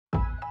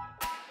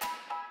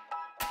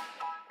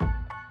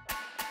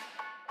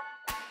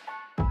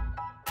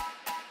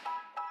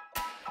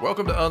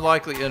Welcome to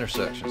Unlikely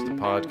Intersections, the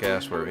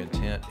podcast where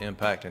intent,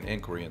 impact, and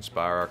inquiry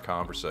inspire our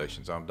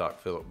conversations. I'm Dr.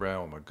 Philip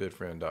Brown with my good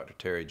friend Dr.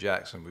 Terry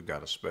Jackson. We've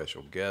got a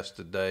special guest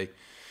today,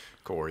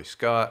 Corey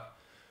Scott.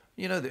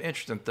 You know, the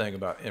interesting thing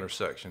about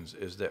intersections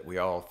is that we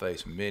all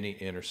face many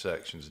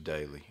intersections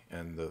daily,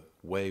 and the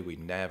way we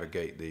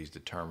navigate these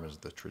determines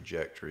the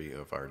trajectory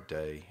of our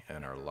day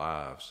and our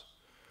lives.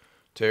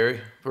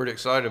 Terry, pretty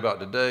excited about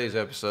today's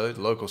episode.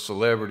 Local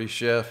celebrity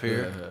chef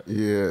here.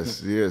 Yes,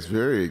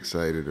 very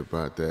excited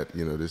about that.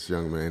 You know, this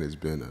young man has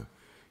been a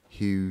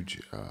huge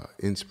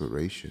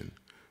inspiration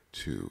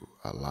to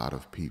a lot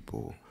of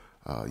people,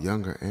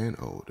 younger and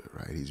older,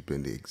 right? He's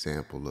been the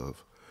example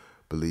of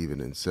believing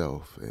in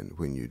self, and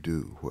when you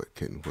do, what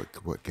can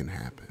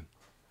happen.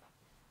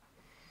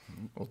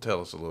 Well, tell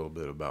us a little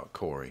bit about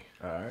Corey.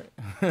 All right.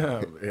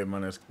 Yeah,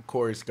 my name's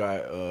Corey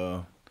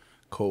Scott,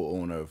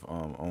 co-owner of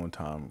On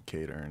Time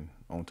Catering,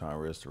 On Time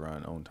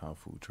Restaurant, On Time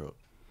Food Truck.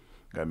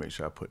 Gotta make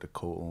sure I put the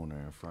co-owner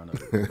in front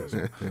of it because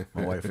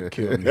my wife would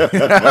kill me.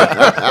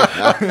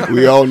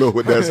 We all know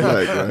what that's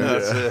like,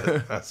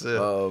 right? That's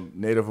it.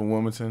 Native of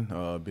Wilmington,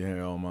 been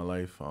here all my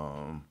life.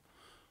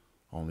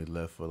 Only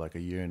left for like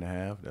a year and a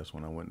half. That's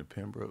when I went to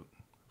Pembroke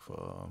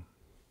for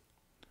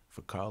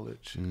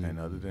college. And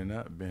other than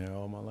that, I've been here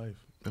all my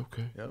life.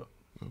 Okay. Yep.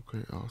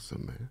 Okay,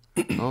 awesome,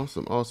 man.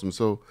 Awesome.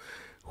 So,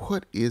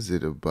 what is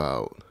it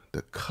about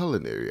the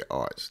culinary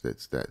arts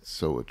that's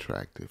so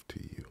attractive to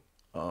you?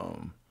 I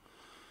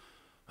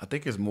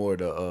think it's more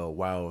the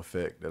wow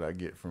effect that I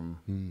get from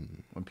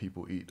when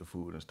people eat the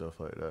food and stuff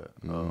like that.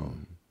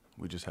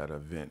 We just had an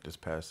event this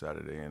past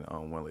Saturday, and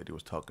one lady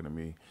was talking to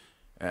me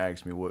and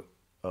asked me what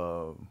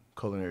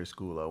culinary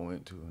school I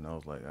went to, and I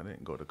was like, I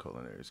didn't go to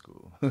culinary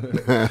school.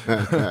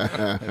 the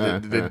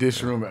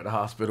dish room at the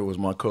hospital was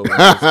my culinary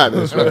school.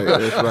 That's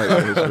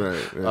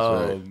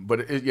right.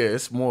 But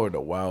it's more the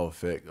wow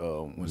effect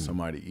when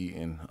somebody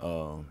eating,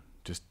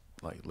 just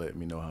like let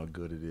me know how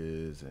good it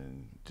is,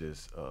 and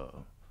just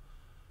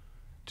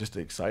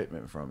the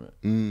excitement from it.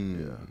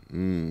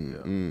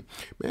 Man,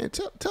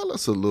 tell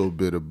us a little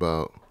bit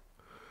about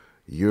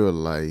your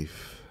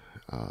life.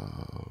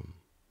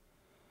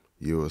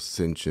 Your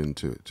ascension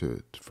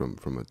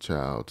from a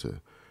child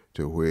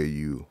to where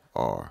you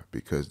are,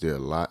 because there are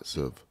lots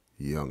of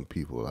young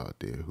people out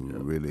there who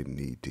really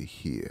need to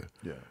hear,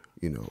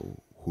 you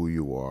know, who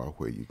you are,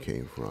 where you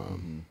came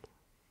from,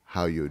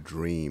 how your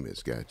dream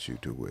has got you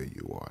to where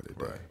you are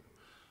today. Right.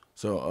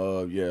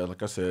 So,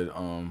 like I said,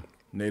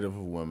 native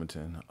of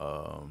Wilmington.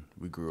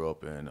 We grew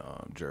up in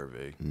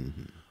Gervais.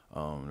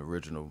 The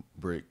original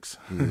bricks.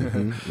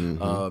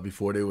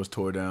 Before they was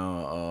tore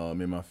down,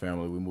 me and my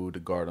family, we moved to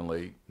Garden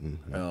Lake.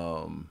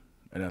 And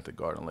after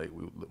Garden Lake,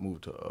 we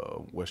moved to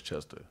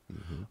Westchester.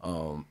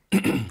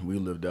 We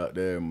lived out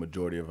there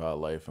majority of our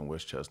life in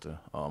Westchester,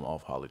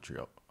 off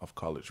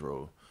College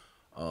Road.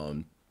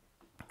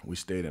 We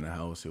stayed in a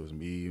house. It was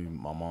me,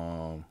 my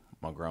mom,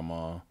 my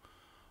grandma,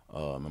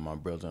 and my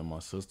brother and my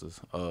sisters.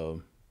 A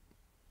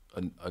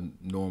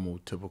normal,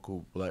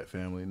 typical black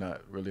family,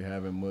 not really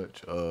having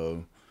much.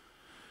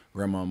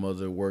 Grandma,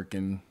 mother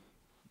working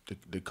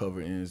to cover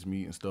ends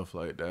meet and stuff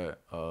like that.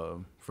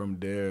 From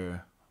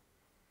there,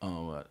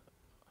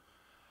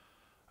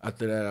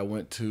 after that, I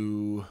went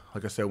to,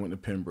 like I said, I went to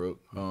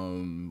Pembroke.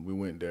 We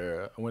went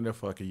there. I went there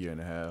for like a year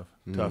and a half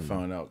until I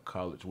found out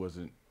college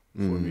wasn't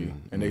for me.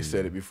 And they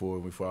said it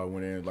before I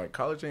went in, like,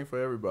 college ain't for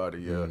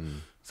everybody.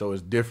 So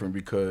it's different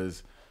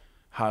because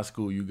high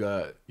school, you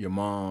got your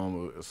mom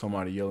or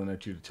somebody yelling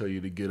at you to tell you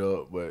to get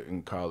up, but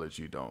in college,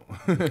 you don't.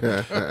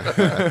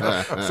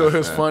 So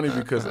it's funny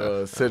because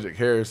Cedric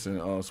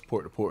Harrison,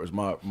 Support the Port, is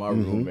my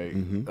roommate.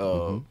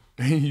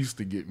 He used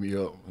to get me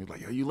up. He's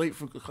like, "Are you late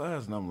for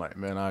class?" And I'm like,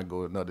 "Man, I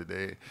go another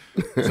day."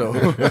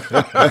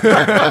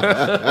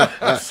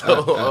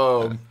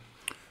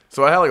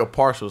 So I had like a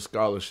partial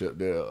scholarship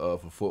there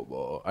for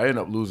football. I ended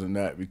up losing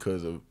that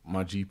because of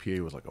my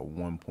GPA was like a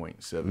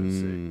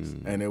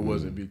 1.76, and it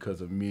wasn't because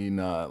of me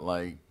not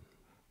like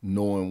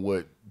knowing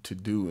what to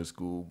do in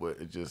school, but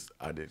it just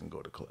I didn't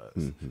go to class,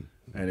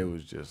 and it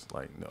was just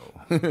like no.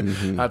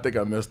 I think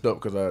I messed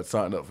up because I had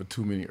signed up for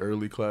too many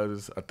early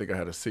classes. I think I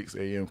had a 6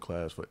 a.m.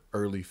 class for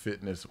early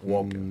fitness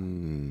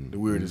walking, the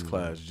weirdest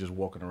class, just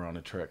walking around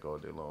the track all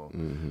day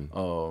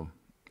long.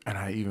 And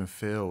I even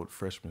failed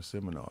freshman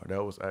seminar.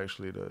 That was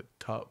actually the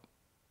top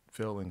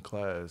failing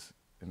class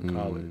in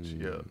college.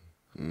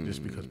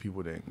 Just because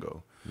people didn't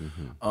go.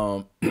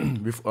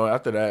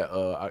 After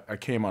that, I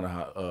came out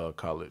of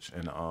college,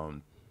 and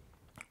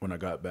when I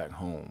got back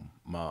home,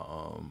 my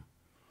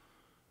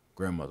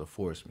grandmother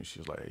forced me. She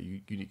was like,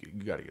 "Hey,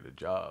 you got to get a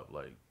job.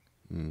 Like,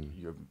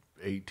 you're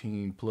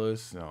 18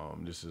 plus.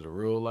 This is a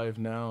real life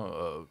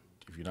now.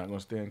 If you're not gonna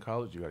stay in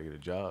college, you got to get a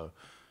job."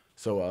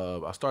 So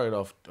I started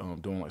off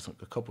doing like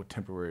a couple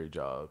temporary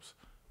jobs,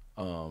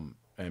 and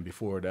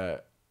before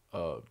that,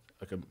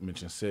 like I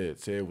mentioned,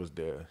 Ced was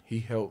there. He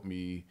helped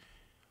me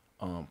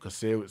because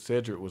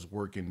Cedric was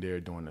working there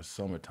during the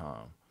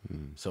summertime.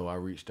 So I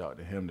reached out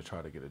to him to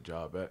try to get a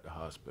job at the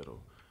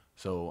hospital.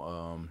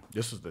 So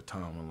this was the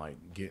time when like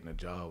getting a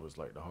job was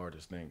like the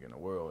hardest thing in the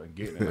world, and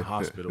getting in the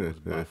hospital was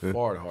by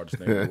far the hardest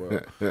thing in the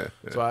world.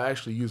 So I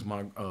actually used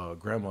my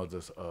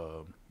grandmother's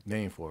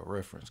name for a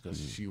reference, because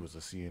she was a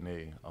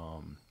CNA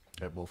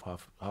at both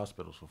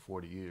hospitals for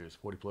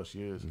 40 plus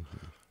years.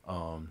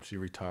 She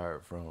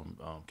retired from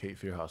Cape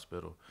Fear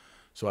Hospital.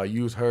 So I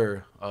used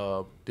her.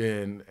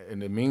 Then in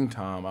the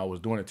meantime, I was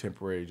doing a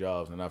temporary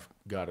jobs, and I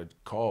got a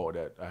call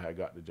that I had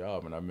got the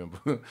job. And I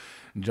remember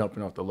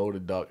jumping off the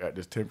loaded dock at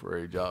this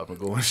temporary job and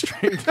going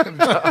straight to the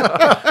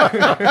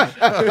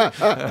job.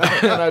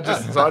 And I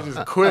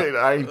just quit.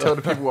 I ain't tell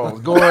the people I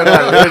was going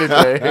out or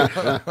anything.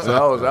 So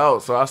I was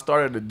out. So I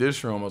started the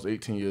dish room. I was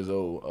 18 years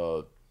old.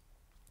 A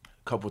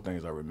couple of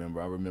things I remember.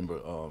 I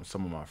remember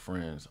some of my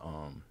friends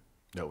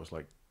that was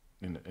like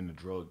in the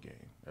drug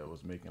game that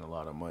was making a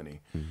lot of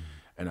money.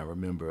 And I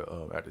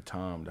remember at the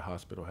time the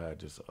hospital had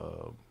this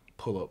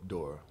pull-up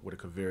door where the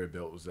conveyor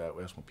belt was at.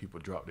 That's when people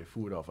dropped their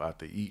food off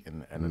after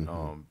eating in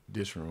the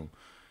dish room.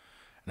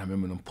 And I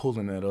remember them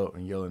pulling that up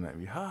and yelling at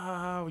me, "Ha ha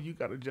ha! You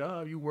got a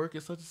job? You work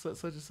at such and such,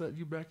 such and such.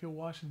 You back here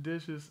washing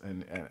dishes?"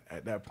 And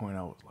at that point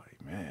I was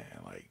like, man,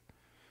 like,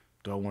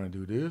 do I want to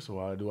do this,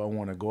 or do I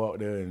want to go out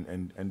there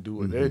and do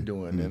what they're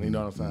doing? And you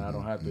know what I'm saying? I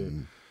don't have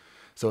to.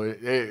 So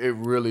it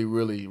really,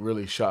 really,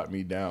 really shot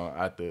me down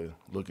after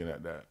looking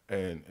at that.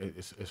 And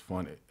it's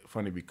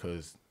funny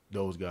because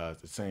those guys,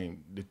 the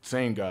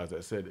same guys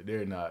that said that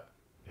they're not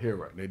here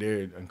right now,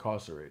 they're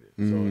incarcerated.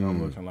 So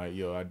I'm looking like,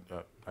 yo,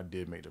 I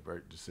did make the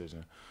right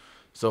decision.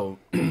 So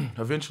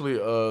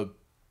eventually, I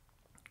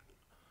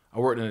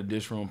worked in a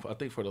dish room, I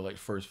think for the like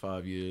first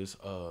 5 years.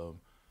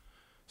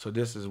 So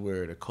this is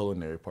where the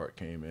culinary part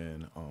came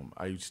in.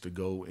 I used to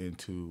go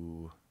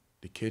into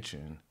the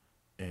kitchen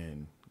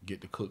and get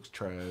the cooks'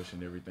 trash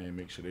and everything,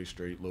 make sure they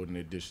straight, loading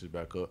their dishes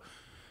back up.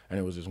 And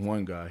there was this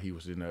one guy, he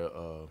was in there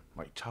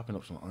like chopping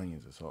up some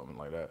onions or something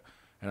like that.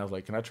 And I was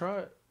like, "Can I try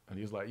it?" And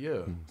he was like,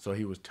 "Yeah." So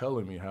he was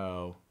telling me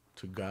how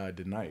to guide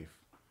the knife.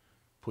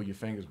 Pull your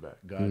fingers back,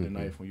 guide the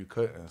knife when you're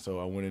cutting. So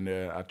I went in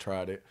there, I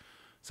tried it.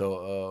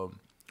 So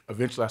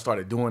eventually I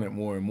started doing it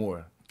more and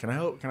more. Can I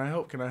help? Can I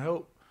help? Can I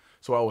help?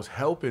 So I was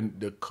helping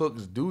the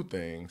cooks do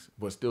things,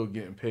 but still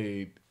getting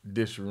paid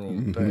dish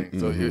room things.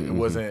 So it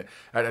wasn't,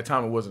 at that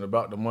time, it wasn't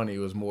about the money. It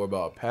was more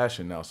about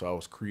passion now. So I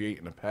was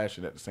creating a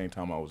passion at the same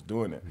time I was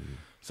doing it.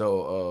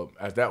 So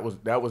as that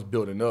was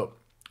building up,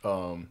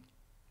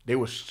 they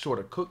were short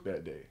of cook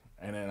that day.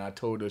 And then I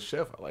told the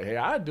chef, like, "Hey,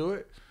 I do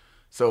it."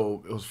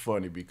 So it was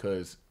funny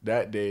because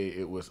that day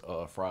it was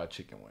fried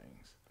chicken wings.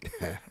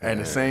 And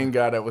the same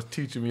guy that was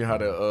teaching me how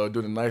to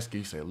do the knife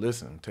ski said,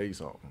 "Listen, tell you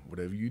something.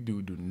 Whatever you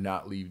do, do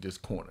not leave this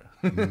corner."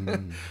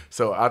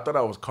 So I thought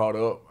I was caught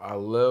up. I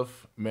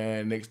left,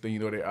 man. Next thing you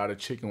know, they're out of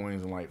chicken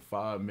wings in like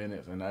 5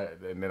 minutes, and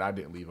then I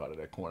didn't leave out of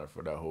that corner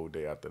for that whole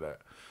day after that.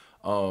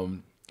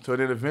 So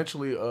then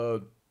eventually,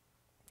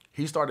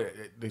 he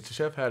started. The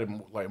chef had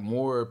like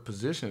more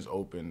positions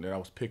open that I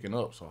was picking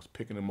up. So I was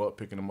picking them up,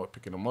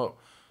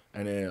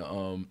 and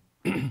then.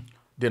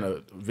 Then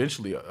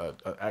eventually,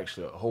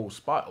 actually, a whole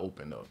spot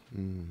opened up.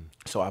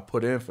 So I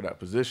put in for that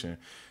position.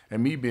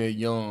 And me being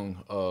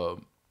young,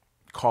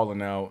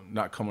 calling out,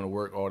 not coming to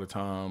work all the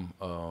time,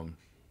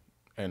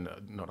 and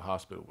the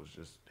hospital was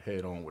just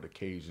head on with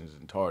occasions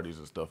and tardies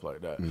and stuff like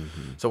that.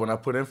 So when I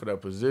put in for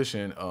that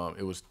position,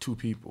 it was 2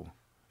 people.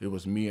 It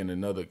was me and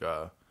another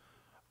guy.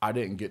 I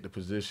didn't get the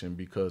position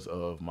because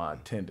of my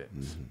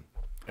attendance.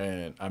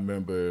 And I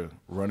remember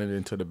running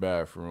into the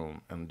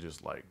bathroom and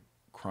just like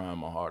crying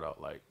my heart out,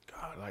 like,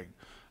 God, like,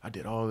 I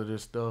did all of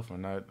this stuff,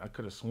 and I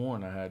could have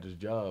sworn I had this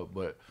job,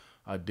 but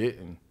I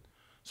didn't.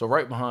 So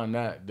right behind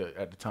that,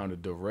 at the time, the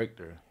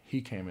director, he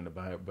came in the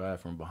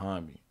bathroom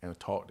behind me and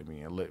talked to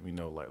me and let me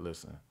know, like,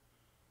 "Listen,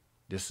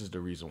 this is the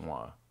reason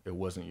why. It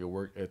wasn't your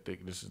work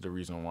ethic. This is the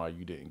reason why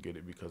you didn't get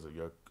it, because of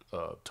your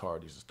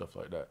tardies and stuff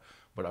like that.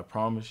 But I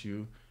promise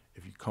you,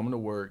 if you come to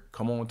work,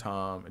 come on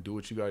time, and do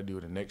what you got to do,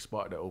 the next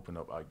spot that open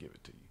up, I'll give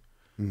it to you."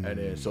 And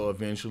then, so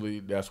eventually,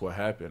 that's what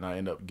happened. I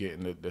ended up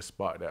getting the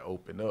spot that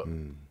opened up.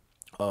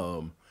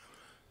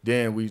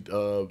 Then we,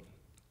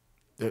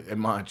 and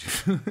mind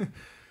you,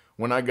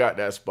 when I got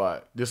that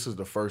spot, this is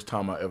the first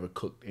time I ever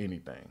cooked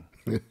anything.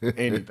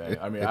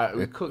 I mean,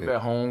 we cooked at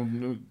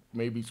home,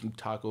 maybe some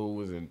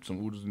tacos and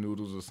some oodles and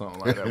noodles or something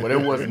like that. But it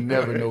was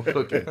never no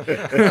cooking.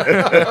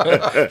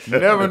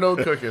 Never no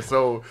cooking.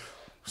 So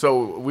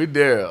we're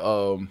there,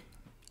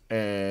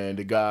 and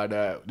the guy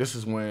this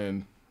is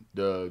when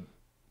the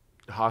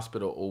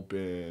hospital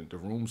opened the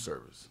room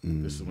service.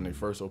 This is when they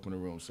first opened the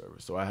room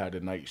service. So I had the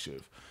night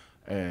shift,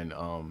 and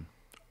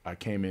I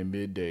came in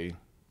midday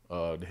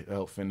to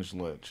help finish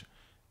lunch,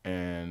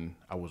 and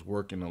I was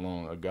working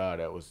along a guy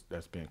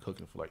that's been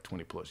cooking for like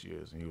 20 plus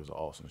years, and he was an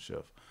awesome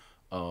chef.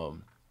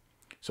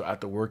 So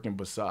after working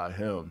beside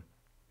him,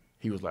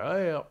 he was like,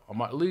 "Hey, I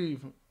might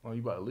leave." "Oh,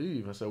 you about to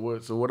leave?" I said,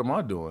 "What? So what am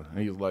I doing?" And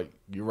he was like,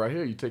 "You're right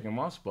here. You're taking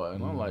my spot."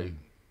 And I'm like,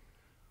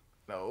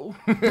 "No."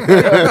 So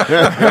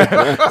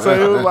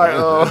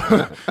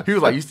he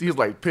was like, he was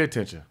like, "Pay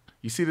attention.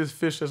 you see this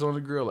fish that's on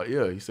the grill? Like,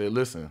 yeah. He said,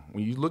 listen,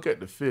 when you look at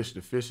the fish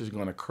is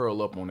going to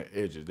curl up on the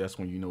edges. That's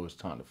when you know it's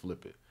time to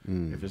flip it.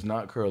 If it's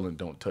not curling,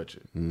 don't touch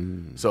it.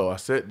 So I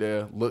sat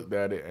there, looked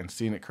at it, and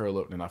seen it curl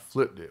up. Then I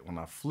flipped it. When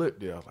I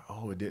flipped it, I was like,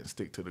 oh, it didn't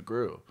stick to the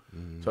grill.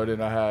 So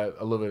then I had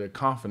a little bit of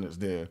confidence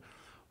there.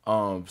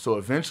 So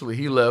eventually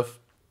he left.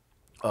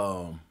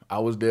 I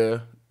was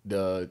there.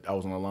 I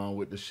was on the line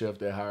with the chef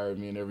that hired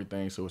me and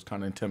everything, so it was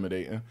kind of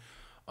intimidating.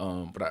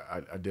 But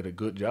I did a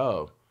good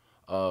job.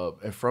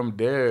 And from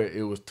there,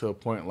 it was to a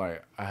point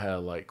like I had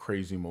like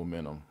crazy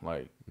momentum,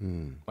 like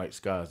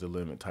sky's the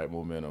limit type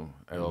momentum.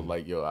 And I was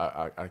like, yo,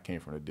 I came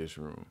from the dish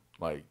room.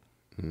 Like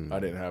I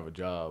didn't have a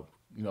job,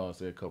 you know what I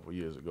said, a couple of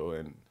years ago,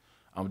 and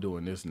I'm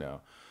doing this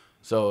now.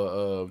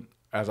 So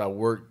as I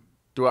worked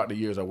throughout the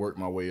years, I worked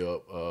my way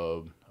up.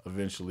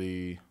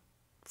 Eventually,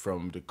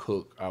 from the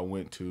cook, I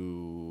went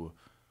to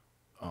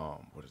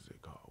what is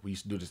it called? We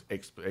used to do this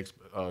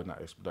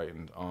not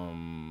expediting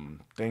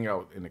thing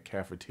out in the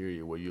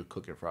cafeteria where you're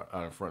cooking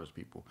out in front of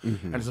people.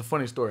 And it's a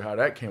funny story how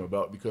that came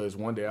about, because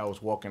one day I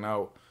was walking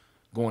out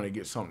going to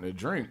get something to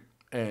drink,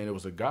 and it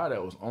was a guy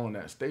that was on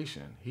that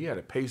station. He had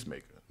a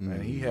pacemaker,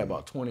 and he had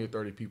about 20 or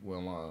 30 people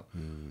in line.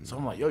 So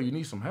I'm like, yo, you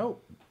need some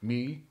help?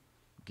 Me,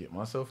 get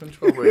myself in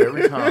trouble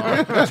every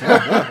time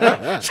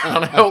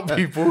trying to help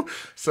people.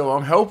 So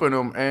I'm helping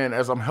him, and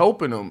as I'm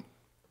helping him,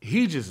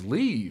 he just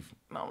leave.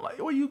 And I'm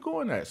like, where you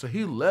going at? So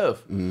he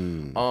left.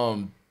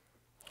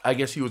 I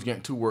guess he was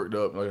getting too worked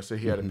up. Like I said,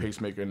 he had a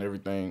pacemaker and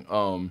everything.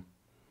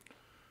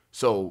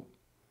 So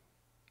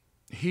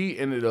he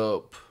ended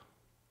up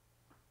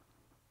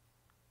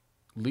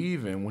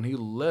leaving. When he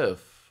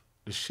left,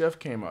 the chef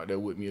came out there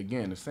with me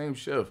again, the same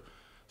chef.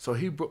 So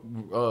he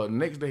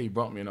next day he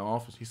brought me in the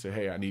office. He said,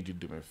 hey, I need you to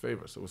do me a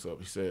favor. So what's up?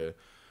 He said,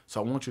 so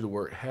I want you to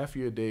work half of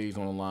your days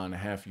on the line and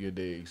half of your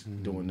days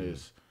doing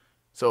this.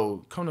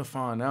 So come to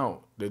find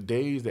out, the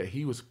days that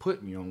he was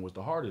putting me on was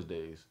the hardest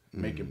days,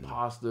 making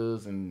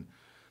pastas and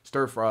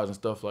stir fries and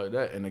stuff like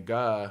that. And the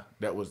guy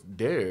that was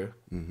there,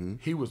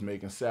 he was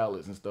making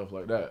salads and stuff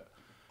like that.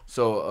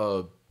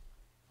 So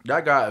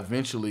that guy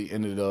eventually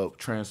ended up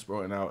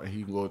transferring out, and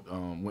he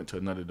went to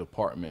another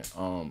department.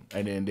 And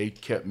then they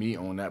kept me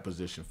on that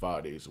position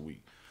 5 days a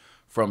week.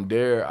 From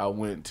there, I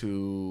went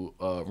to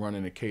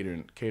running a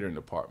catering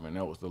department.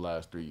 That was the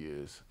last 3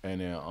 years. And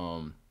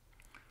then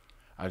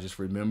I just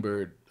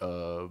remembered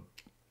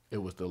it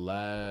was the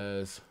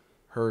last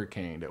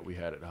hurricane that we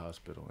had at the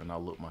hospital. And I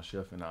looked my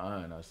chef in the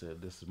eye and I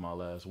said, this is my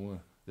last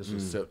one. This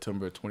was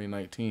September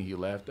 2019. He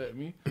laughed at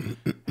me.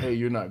 Hey,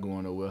 you're not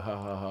going nowhere. Ha,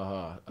 ha, ha,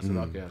 ha. I said,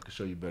 okay, I can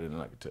show you better than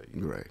I can tell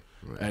you. Right.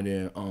 And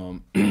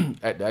then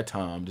at that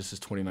time, this is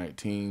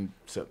 2019,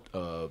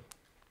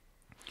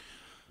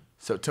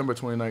 September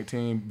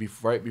 2019,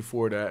 right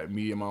before that,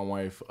 me and my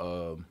wife,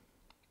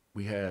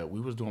 we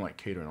was doing like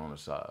catering on the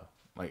side.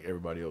 Like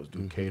everybody else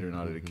do, catering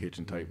out of the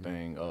kitchen type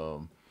thing.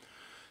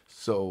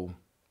 So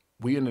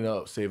we ended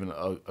up saving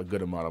a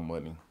good amount of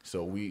money.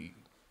 So we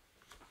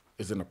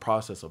is in the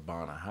process of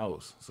buying a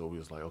house. So we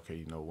was like, okay,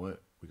 you know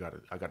what?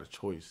 I got a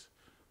choice.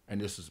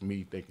 And this is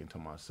me thinking to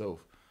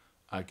myself,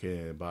 I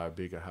can buy a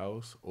bigger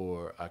house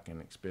or I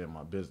can expand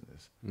my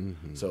business.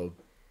 So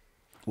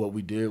what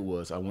we did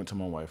was I went to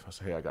my wife. I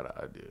said, hey, I got an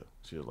idea.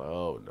 She was like,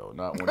 oh, no,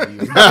 not one of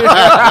these.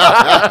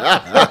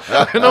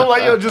 And I'm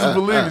like, yo, just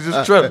believe me.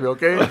 Just trust me,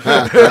 okay? It's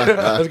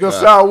going to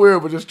sound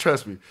weird, but just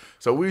trust me.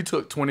 So we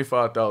took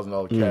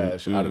 $25,000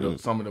 cash out of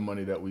some of the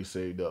money that we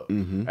saved up.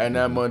 And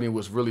that money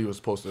was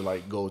supposed to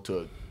like go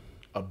to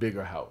a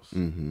bigger house.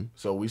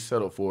 So we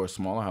settled for a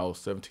smaller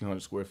house, 1,700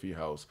 square feet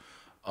house.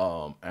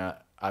 And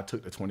I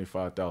took the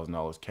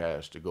 $25,000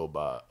 cash to go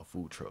buy a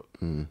food truck.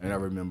 And I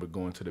remember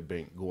going to the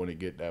bank, going to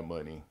get that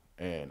money.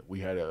 And we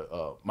had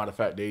matter of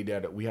fact,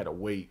 we had to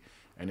wait,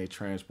 and they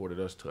transported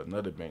us to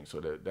another bank so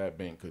that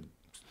bank could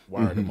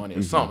wire the money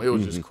or something. It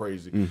was just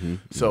crazy.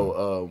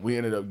 So we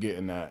ended up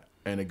getting that.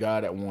 And the guy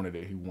that wanted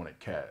it, he wanted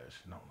cash.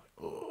 And I'm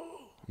like,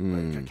 oh,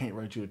 like, I can't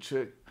write you a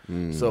check.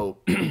 So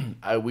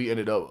we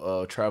ended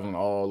up traveling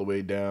all the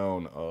way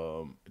down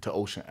to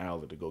Ocean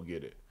Alley to go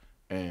get it.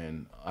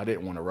 And I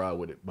didn't want to ride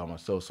with it by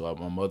myself, so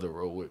my mother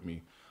rode with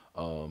me,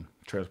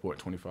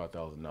 transporting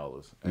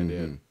 $25,000. And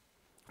then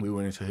we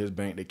went into his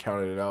bank, they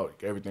counted it out,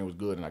 everything was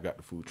good, and I got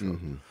the food truck.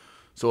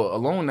 So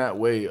along that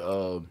way,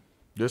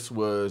 this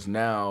was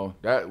now,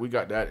 that we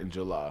got that in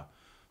July.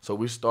 So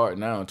we start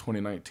now in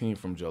 2019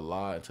 from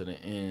July to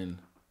the end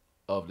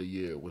of the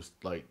year was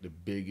like the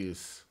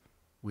biggest.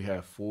 We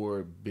had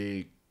 4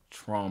 big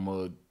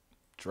trauma,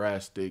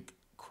 drastic,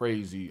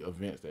 crazy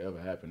events that ever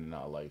happened in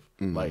our life.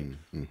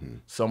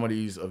 Some of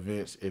these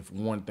events, if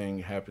one thing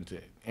happened to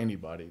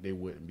anybody, they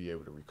wouldn't be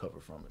able to recover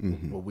from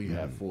it. But we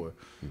had 4.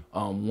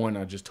 One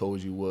I just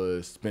told you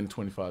was spend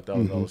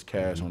 $25,000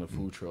 cash on a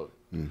food truck.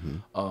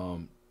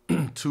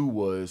 2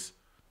 was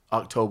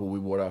October, we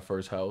bought our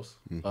first house.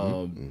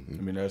 I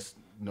mean, that's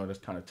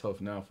kind of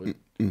tough now for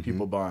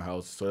people buying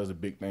houses, so that's a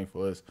big thing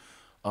for us.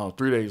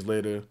 3 days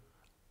later,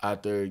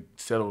 after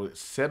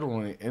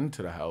settling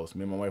into the house,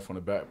 me and my wife on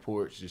the back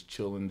porch, just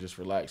chilling, just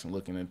relaxing,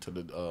 looking into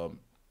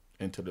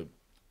the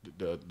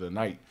the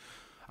night.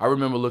 I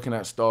remember looking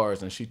at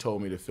stars, and she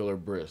told me to feel her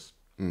breast.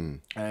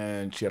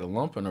 And she had a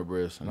lump in her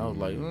breast, and I was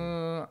like,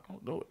 I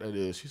don't know what that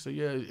is. She said,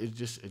 yeah,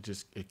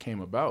 it came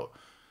about.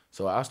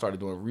 So I started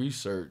doing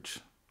research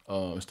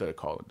instead of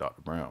calling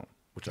Dr. Brown,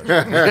 which I should.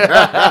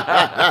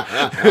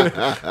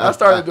 I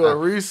started doing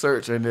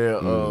research, and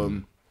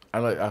then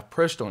I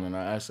pressed on it, and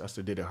I asked, I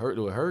said, did it hurt?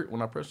 Do it hurt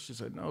when I pressed? She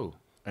said, no.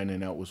 And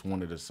then that was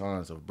one of the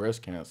signs of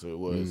breast cancer. It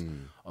was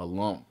a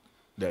lump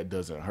that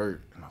doesn't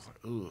hurt. And I was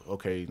like, ooh,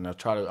 okay. And I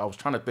was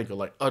trying to think of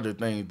like other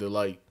things to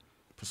like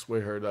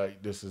persuade her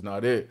like this is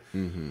not it.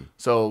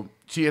 So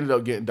she ended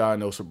up getting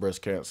diagnosed with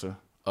breast cancer.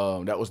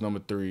 That was number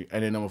 3.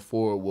 And then number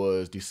 4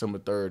 was December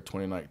 3rd,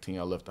 2019.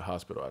 I left the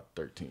hospital after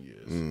 13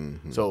 years.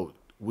 So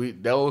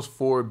those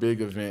 4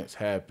 big events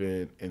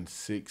happened in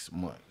 6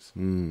 months.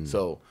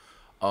 So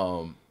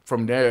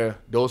from there,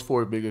 those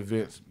 4 big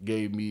events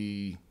gave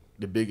me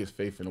the biggest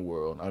faith in the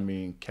world. I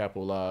mean,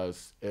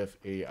 capitalized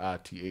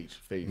FAITH,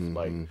 faith.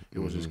 Like, it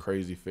was just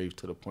crazy faith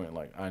to the point,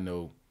 like, I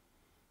know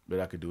that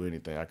I could do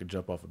anything. I could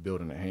jump off a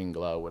building and hang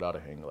glide without a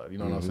hang glide. You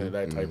know what I'm saying?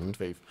 That type of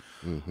faith.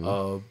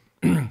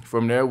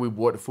 From there, we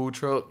bought the food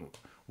truck.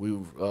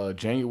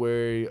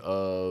 January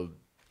of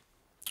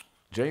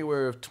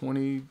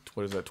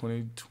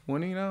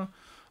 2020 now.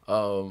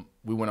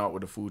 We went out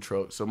with the food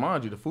truck. So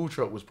mind you, the food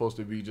truck was supposed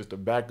to be just a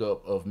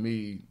backup of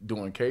me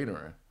doing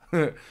catering.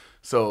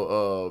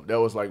 So that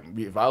was like,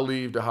 if I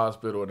leave the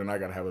hospital, then I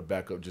got to have a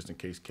backup just in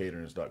case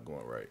catering's not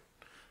going right.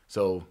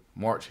 So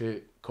March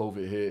hit,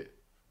 COVID hit.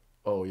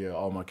 Oh yeah,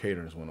 all my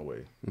caterings went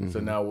away. So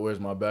now where's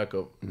my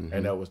backup?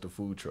 And that was the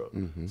food truck.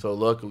 So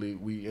luckily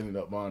we ended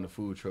up buying the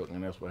food truck,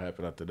 and that's what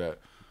happened after that.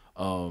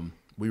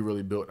 We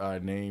really built our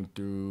name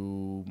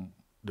through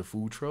the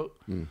food truck,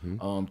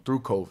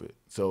 through COVID.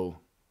 So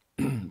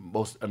it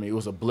was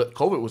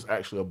COVID was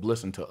actually a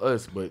blessing to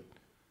us, but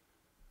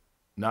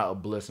not a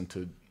blessing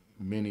to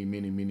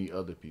many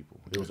other people.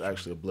 It was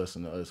actually a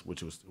blessing to us,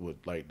 which was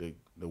like the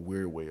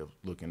weird way of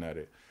looking at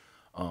it.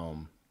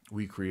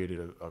 We created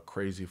a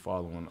crazy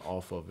following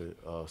off of it,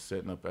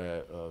 setting up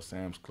at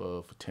Sam's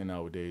Club for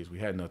 10-hour days. We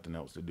had nothing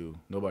else to do.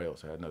 Nobody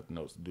else had nothing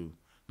else to do.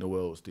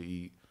 Nowhere else to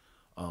eat.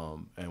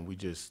 And we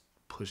just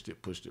pushed it.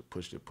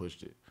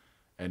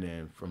 And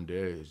then from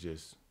there, it's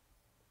just,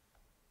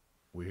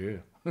 we're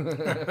here.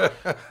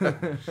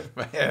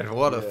 Man,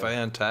 what a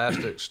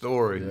fantastic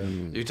story.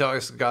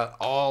 It's got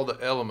all the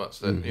elements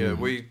that, you know,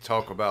 we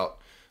talk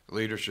about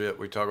leadership.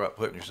 We talk about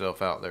putting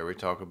yourself out there. We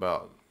talk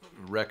about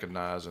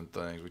recognizing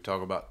things. We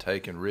talk about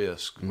taking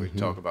risks. We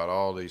talk about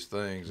all these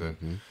things,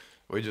 and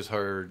we just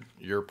heard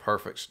your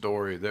perfect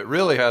story that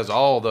really has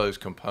all those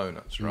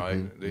components,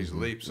 right? These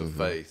leaps of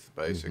faith,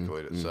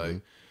 basically, that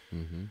say,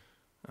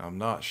 I'm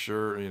not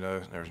sure, you know,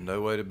 there's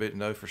no way to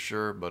know for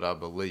sure, but I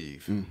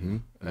believe.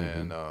 And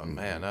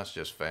man, that's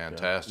just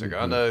fantastic.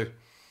 I know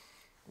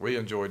we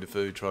enjoyed the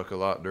food truck a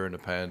lot during the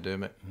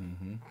pandemic,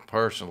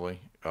 personally,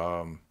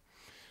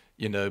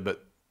 you know,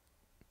 but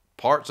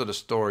parts of the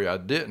story I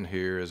didn't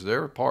hear is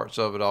there were parts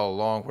of it all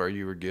along where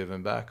you were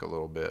giving back a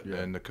little bit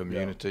in the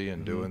community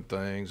and doing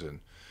things,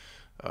 and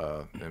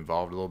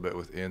involved a little bit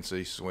with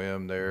NC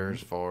Swim there, as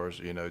far as,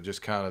 you know,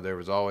 just kind of, there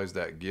was always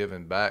that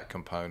giving back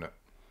component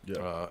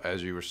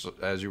as you were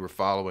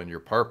following your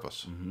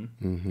purpose.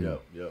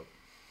 Yep.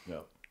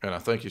 And I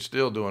think you're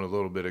still doing a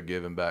little bit of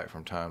giving back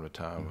from time to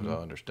time, as I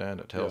understand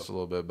it. Tell us a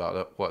little bit about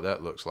that, what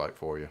that looks like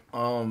for you.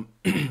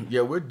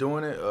 Yeah, we're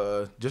doing it,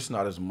 just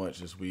not as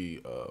much as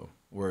we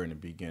were in the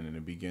beginning. In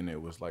the beginning,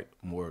 it was like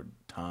more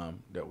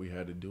time that we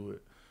had to do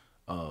it.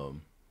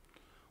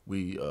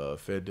 We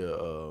fed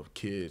the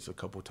kids a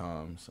couple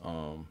times.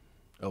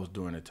 That was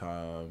during the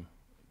time,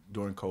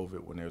 during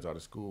COVID, when they was out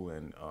of school,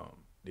 and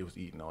they was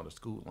eating all the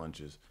school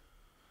lunches.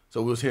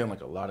 So we was hearing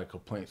like a lot of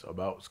complaints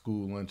about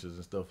school lunches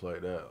and stuff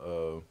like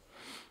that.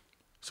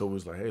 So it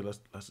was like, hey,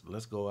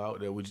 let's go out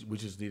there. We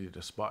just needed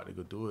a spot to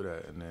go do it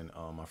at. And then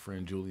my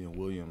friend Julian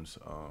Williams,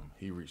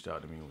 he reached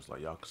out to me and was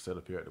like, y'all can set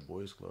up here at the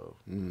Boys Club.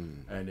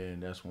 And then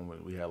that's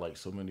when we had like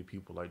so many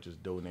people like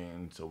just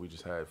donating. So we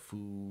just had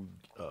food,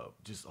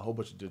 just a whole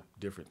bunch of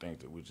different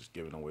things that we just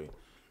giving away.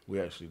 We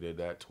actually did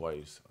that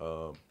twice.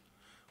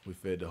 We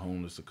fed the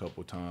homeless a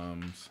couple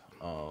times.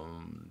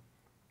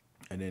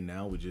 And then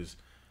now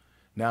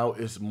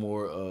it's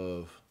more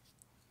of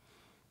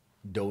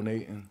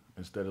donating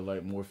instead of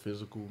like more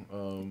physical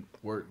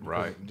work,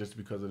 just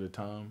because of the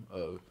time.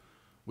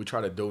 We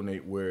try to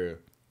donate where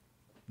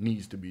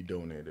needs to be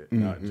donated,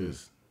 not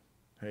just,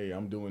 hey,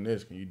 I'm doing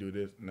this, can you do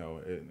this?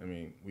 No,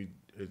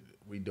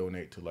 we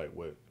donate to like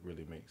what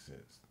really makes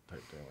sense,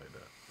 type thing like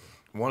that.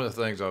 Yeah. One of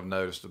the things I've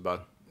noticed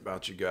about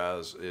you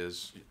guys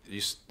is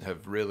you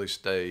have really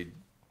stayed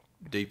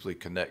deeply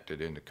connected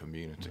in the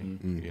community.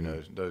 You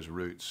know, those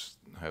roots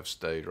have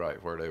stayed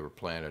right where they were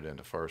planted in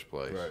the first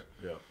place. Right.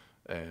 Yeah.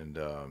 And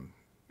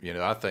you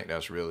know, I think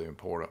that's really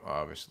important,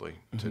 obviously,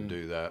 to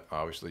do that.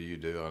 Obviously, you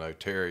do. I know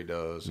Terry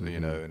does. You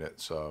know, and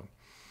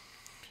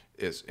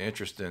it's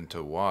interesting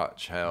to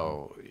watch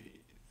how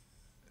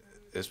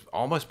it's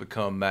almost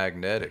become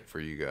magnetic for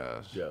you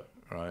guys. Yeah.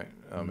 Right.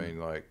 I mean,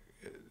 like,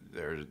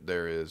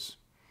 there is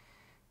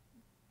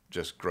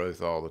just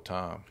growth all the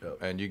time. Yep.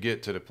 And you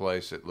get to the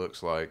place, it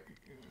looks like,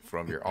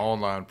 from your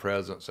online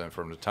presence and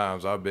from the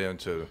times I've been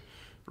to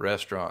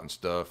restaurant and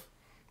stuff,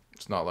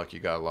 it's not like you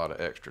got a lot of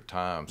extra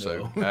time.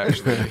 So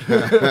actually,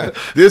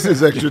 this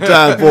is extra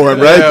time for him,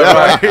 right?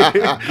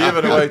 Yeah, right.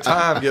 Giving away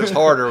time gets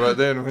harder, but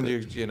then when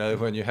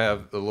when you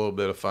have a little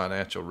bit of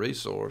financial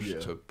resource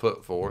to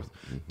put forth,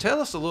 tell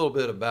us a little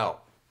bit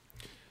about,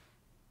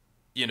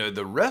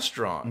 the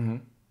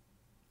restaurant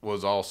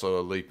was also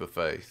a leap of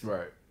faith.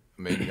 Right.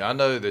 I mean, I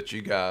know that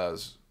you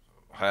guys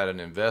had an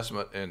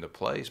investment in the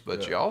place,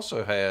 but you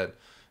also had,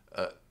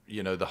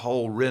 the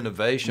whole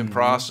renovation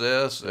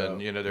process, and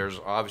there's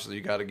obviously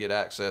you got to get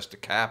access to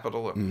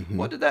capital. And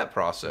what did that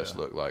process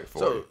look like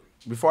for you?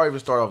 Before I even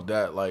start off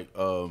that, like,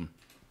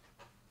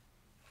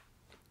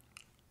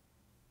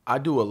 I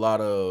do a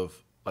lot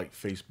of like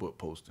Facebook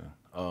posting,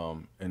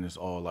 and it's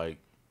all like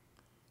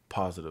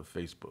positive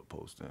Facebook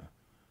posting,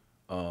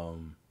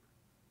 and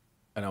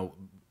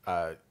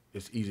I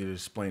it's easier to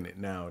explain it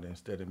now than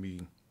instead of me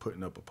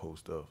putting up a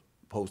post up.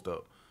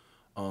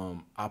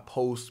 I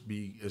post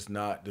it's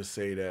not to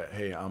say that,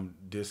 hey, I'm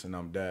this and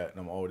I'm that and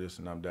I'm all this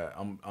and I'm that.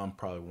 I'm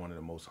probably one of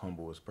the most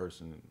humblest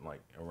person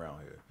like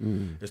around here.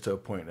 It's to a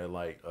point that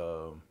like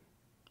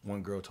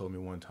one girl told me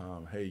one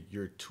time, hey,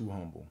 you're too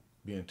humble.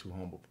 Being too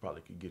humble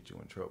probably could get you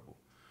in trouble.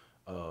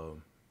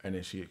 And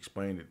then she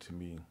explained it to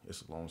me.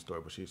 It's a long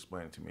story, but she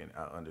explained it to me and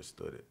I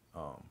understood it.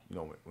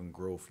 When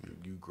growth,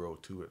 you grow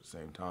too at the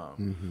same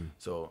time.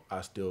 So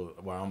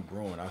while I'm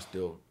growing, I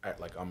still act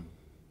like I'm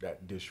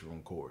that dish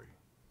room Corey.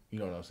 You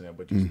know what I'm saying?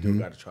 But you still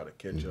got to try to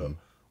catch up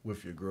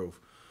with your growth.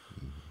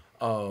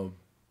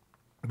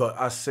 But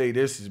I say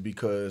this is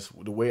because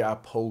the way I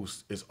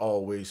post is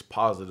always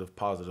positive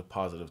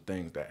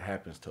things that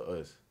happens to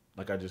us.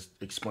 Like I just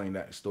explained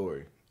that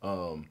story.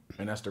 And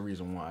that's the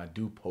reason why I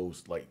do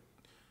post like,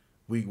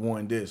 we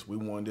won this,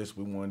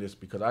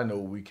 because I know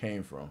where we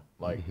came from.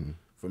 Like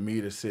for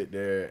me to sit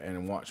there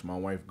and watch my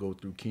wife go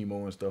through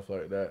chemo and stuff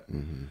like that,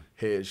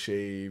 head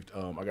shaved.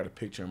 I got a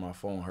picture in my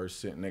phone, her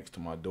sitting next to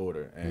my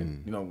daughter.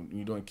 And, when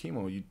you're doing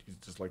chemo,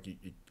 it's just like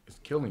it's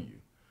killing you.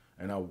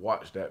 And I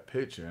watched that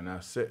picture and I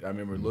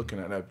remember looking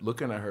at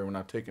her when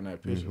I taking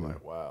that picture,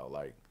 like, wow,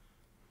 like,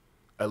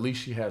 at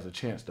least she has a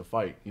chance to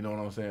fight. You know what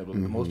I'm saying? But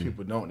most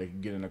people don't. They can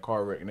get in a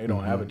car wreck and they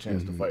don't have a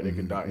chance to fight. They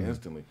can die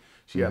instantly.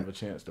 She have a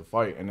chance to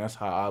fight. And that's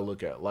how I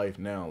look at life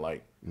now.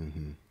 Like,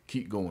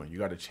 keep going. You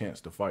got a chance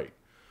to fight.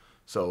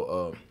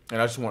 So,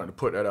 and I just wanted to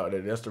put that out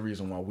there. That's the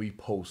reason why we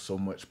post so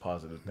much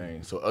positive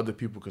things. So other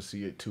people could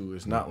see it too.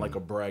 It's not like a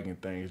bragging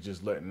thing. It's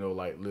just letting them know,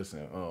 like,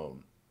 listen,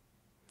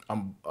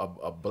 I'm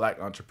a black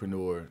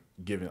entrepreneur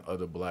giving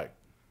other black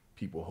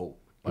people hope.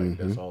 Like,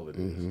 that's all it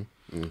is.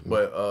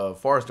 But as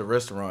far as the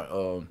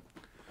restaurant,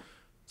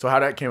 so how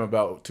that came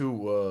about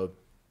too,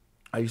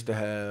 I used to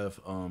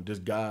have this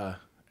guy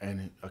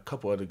and a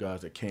couple other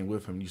guys that came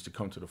with him used to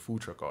come to the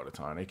food truck all the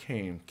time. They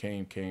came,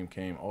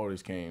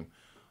 always came.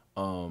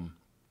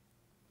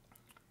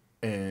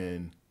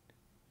 And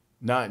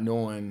not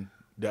knowing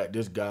that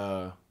this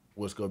guy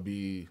was going to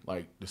be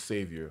like the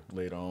savior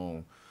later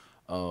on,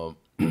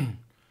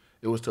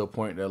 it was to a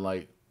point that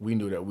like we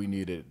knew that we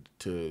needed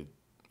to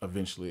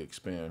eventually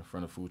expand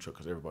from the food truck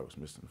because everybody was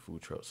missing the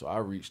food truck. So I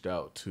reached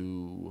out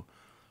to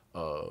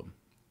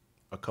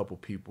a couple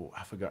people.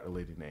 I forgot the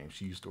lady's name.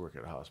 She used to work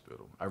at a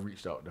hospital. I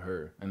reached out to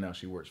her, and now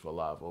she works for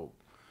Live Oak.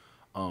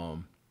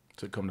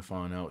 To come to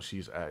find out,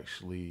 she's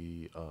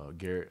actually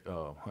Garrett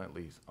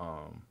Huntley's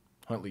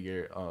Huntley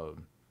Garrett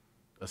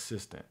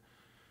assistant.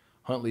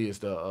 Huntley is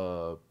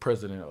the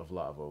president of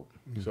Live Oak.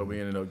 So we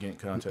ended up getting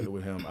contacted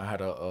with him. I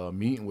had a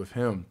meeting with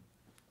him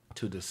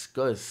to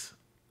discuss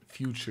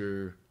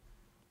future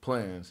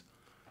plans.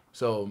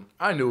 So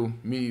I knew,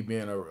 me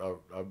being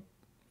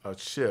a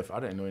chef, I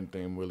didn't know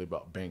anything really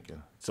about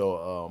banking.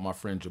 So my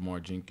friend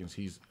Jamar Jenkins,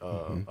 he's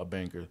a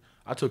banker.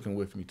 I took him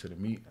with me to the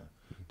meeting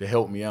to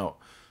help me out.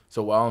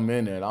 So while I'm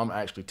in there, I'm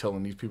actually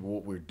telling these people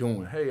what we're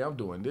doing. Hey, I'm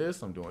doing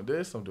this, I'm doing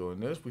this, I'm doing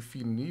this. We're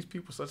feeding these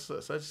people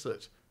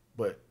such.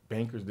 But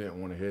bankers didn't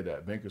want to hear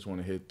that. Bankers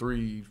want to hear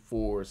 3,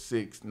 4,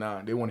 6,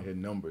 9. They want to hear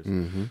numbers.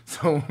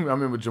 So I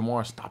remember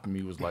Jamar stopping me,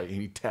 and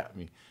he tapped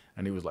me.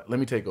 And he was like, let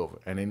me take over.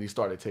 And then he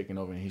started taking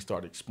over, and he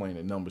started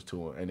explaining numbers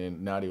to him. And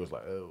then now they was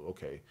like, oh,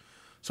 okay.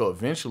 So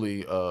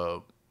eventually,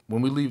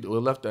 when we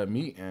left that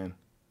meeting,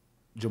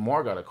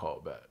 Jamar got a call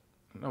back.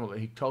 And I'm like,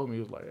 he told me,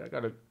 he was like, I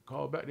got a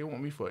call back. They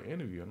want me for an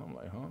interview. And I'm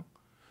like, huh?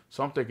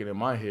 So I'm thinking in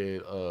my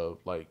head,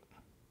 like,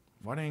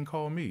 why they ain't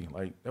call me?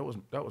 Like, that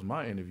was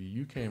my interview.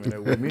 You came in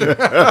there with me.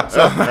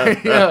 So,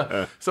 like,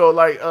 yeah. So,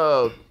 like,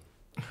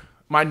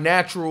 my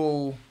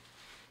natural,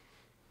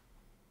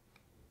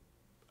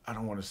 I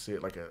don't want to say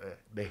it like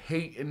the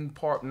hating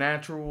part,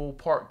 natural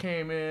part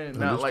came in.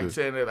 Not like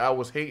saying that I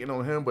was hating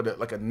on him, but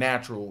like a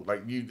natural,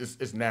 like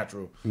it's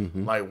natural.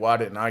 Like, why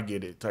didn't I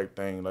get it type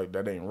thing? Like,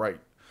 that ain't right.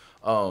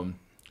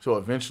 So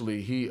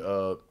eventually he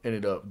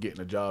ended up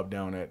getting a job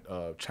down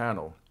at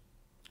Channel,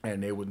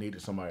 and they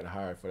needed somebody to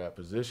hire for that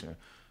position.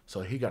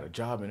 So he got a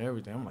job and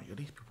everything. I'm like, yo,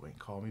 these people ain't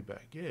called me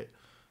back yet.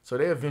 So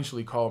they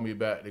eventually called me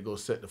back to go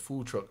set the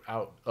food truck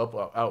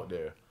out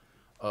there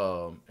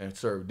and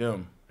serve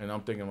them. And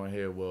I'm thinking in my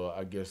head, well,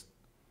 I guess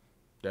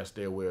that's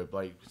their way of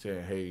like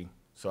saying, hey,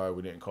 sorry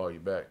we didn't call you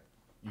back.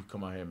 You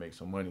come out here and make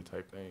some money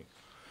type thing.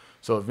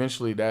 So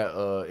eventually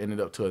that ended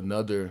up to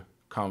another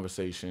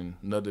conversation,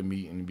 another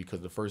meeting,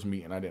 because the first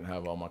meeting I didn't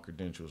have all my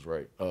credentials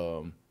right.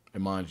 And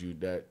mind you,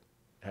 that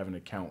having an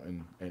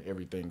accountant and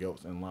everything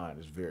else in line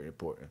is very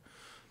important.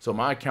 So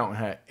my accountant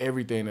had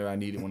everything that I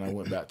needed when I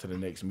went back to the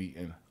next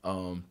meeting.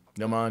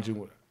 Now mind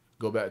you,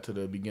 go back to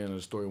the beginning of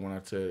the story when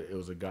I said it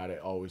was a guy that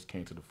always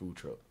came to the food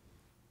truck.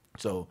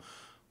 So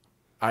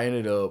I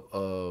ended up,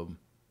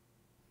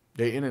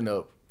 they ended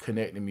up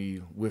connecting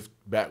me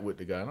back with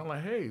the guy. And I'm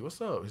like, hey,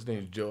 what's up? His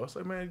name's Joe. I was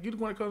like, man, you the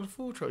one that comes to the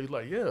food truck? He's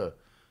like, yeah.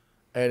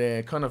 And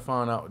then kind of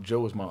found out Joe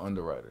was my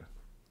underwriter.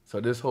 So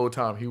this whole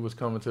time he was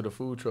coming to the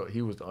food truck,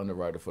 he was the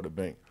underwriter for the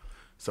bank.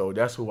 So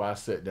that's who I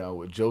sat down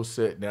with. Joe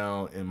sat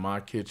down in my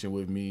kitchen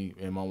with me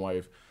and my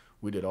wife.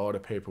 We did all the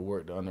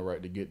paperwork to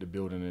underwrite to get the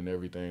building and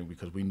everything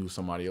because we knew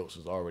somebody else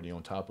was already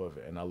on top of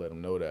it, and I let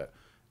them know that.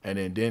 And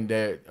then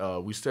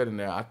that we sat in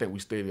there. I think we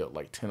stayed up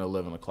like 10,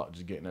 11 o'clock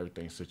just getting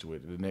everything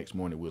situated. The next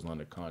morning we was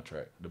under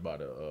contract to buy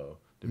the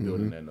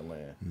building and the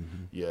land.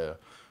 Mm-hmm. Yeah.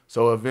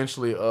 So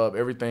eventually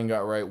everything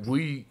got right.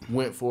 We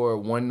went for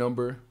one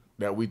number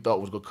that we thought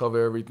was going to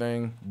cover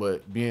everything,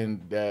 but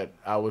being that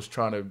I was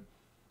trying to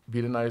be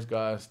the nice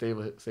guy, save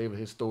a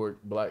historic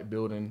black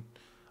building,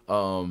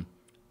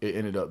 it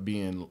ended up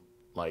being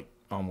like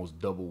almost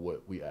double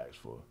what we asked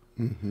for.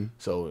 Mm-hmm.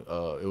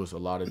 So it was a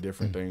lot of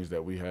different things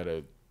that we had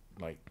to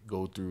like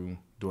go through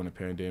during the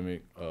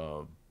pandemic.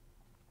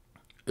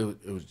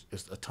 It was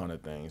just a ton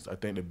of things. I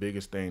think the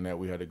biggest thing that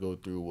we had to go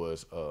through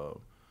was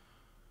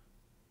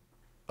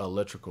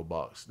electrical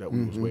box that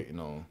we was waiting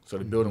on. So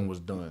the building was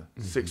done.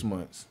 6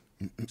 months.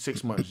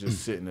 6 months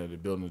just sitting there, the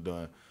building was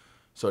done.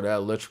 So that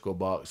electrical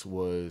box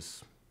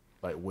was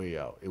like way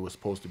out. It was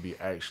supposed to be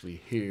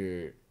actually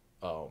here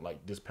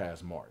like this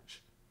past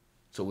March.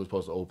 So we were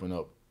supposed to open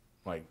up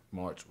like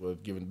March. We're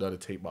giving another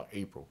tape about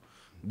April.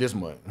 This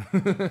month.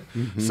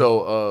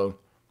 So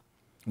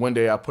one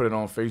day I put it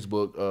on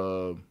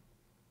Facebook.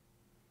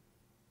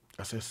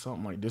 I said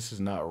something like, this is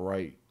not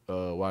right.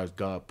 Why is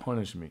God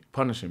punishing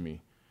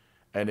me?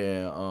 And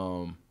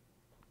then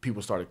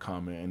people started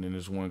commenting. And then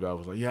this one guy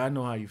was like, yeah, I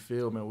know how you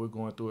feel, man. We're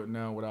going through it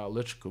now with our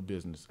electrical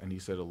business. And he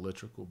said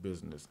electrical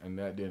business. And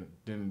that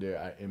then there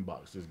I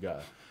inboxed this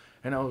guy.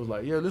 And I was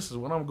like, yeah, this is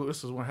what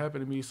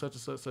happened to me, such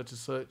and such, such and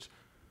such.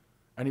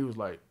 And he was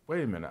like,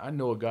 wait a minute, I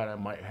know a guy that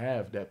might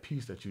have that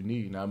piece that you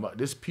need. Now,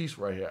 this piece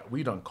right here,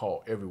 we done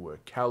called everywhere.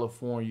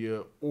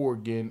 California,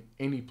 Oregon,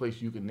 any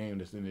place you can name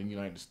that's in the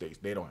United States,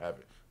 they don't have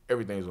it.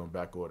 Everything's on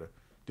back order.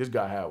 This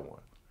guy had one.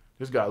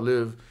 This guy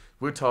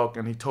we're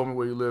talking, he told me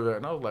where he lived at,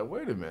 and I was like,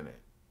 wait a minute,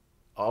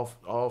 off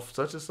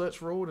such and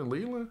such road in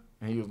Leland?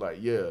 And he was like,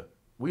 yeah,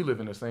 we live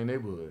in the same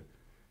neighborhood.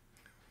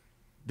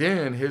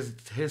 Then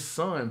his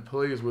son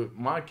plays with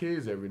my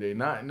kids every day,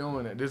 not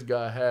knowing that this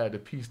guy had the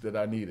piece that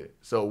I needed.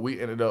 So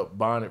we ended up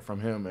buying it from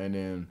him, and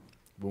then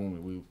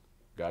boom, we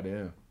got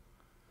in.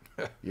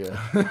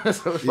 Yeah,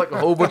 so it's like a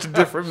whole bunch of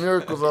different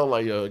miracles. I was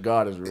like, "Yo,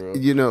 God is real."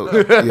 You know,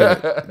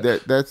 yeah,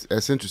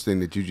 that's interesting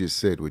that you just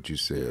said what you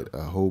said. Yeah.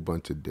 A whole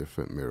bunch of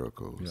different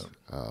miracles.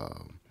 Yeah.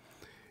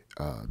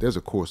 There's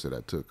a course that I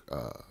took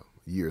a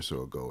year or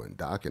so ago, and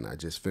Doc and I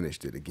just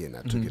finished it again.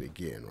 I took it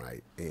again,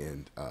 right?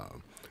 And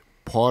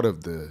part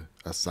of the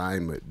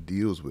assignment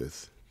deals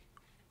with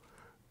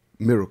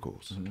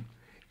miracles.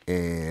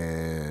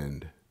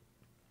 And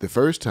the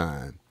first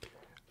time,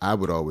 I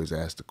would always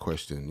ask the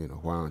question,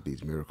 why aren't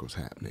these miracles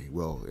happening?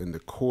 Well, in the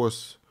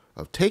course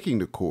of taking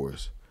the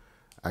course,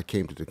 I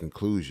came to the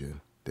conclusion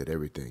that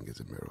everything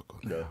is a miracle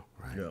now,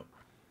 right? Yeah.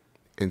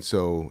 And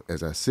so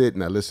as I sit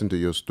and I listen to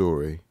your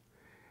story,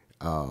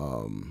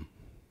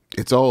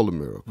 it's all a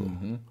miracle,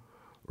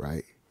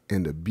 right?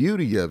 And the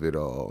beauty of it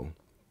all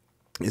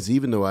is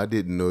even though I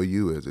didn't know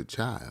you as a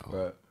child,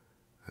 right.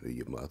 I knew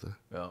your mother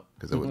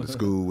because I went to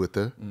school with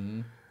her.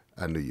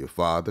 I knew your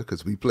father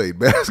because we played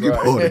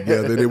basketball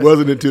together. And it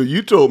wasn't until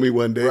you told me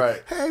one day,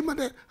 hey, my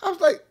dad, I was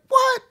like,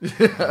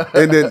 what?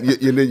 and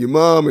then your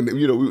mom, and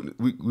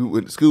we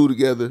went to school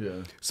together.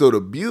 Yeah. So the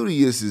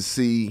beauty is to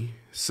see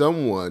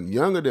someone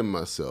younger than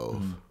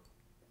myself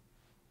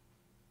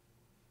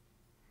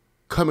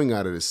coming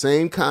out of the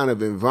same kind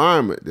of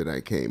environment that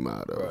I came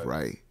out of,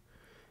 right?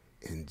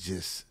 And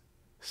just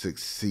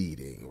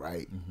succeeding,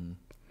 right?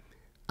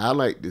 I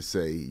like to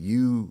say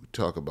you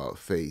talk about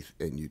faith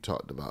and you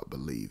talked about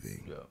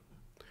believing. Yeah.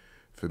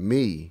 For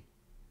me,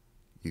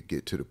 you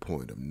get to the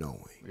point of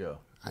knowing. Yeah.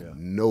 I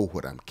know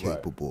what I'm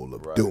capable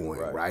of doing,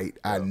 right?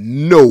 Yeah. I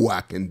know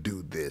I can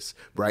do this,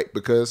 right?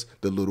 Because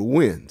the little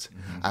wins.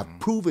 I've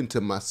proven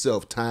to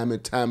myself time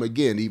and time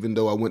again, even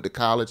though I went to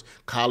college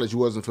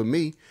wasn't for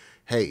me.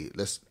 Hey,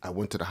 I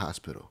went to the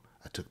hospital.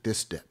 I took this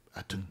step.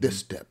 I took this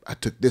step. I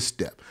took this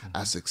step.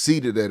 I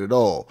succeeded at it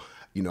all.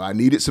 I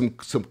needed some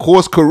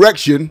course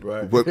correction,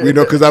 but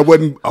because I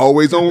wasn't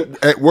always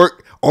at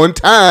work on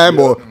time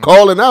or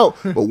calling out.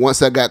 But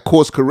once I got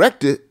course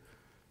corrected,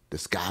 the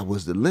sky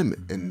was the limit.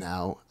 And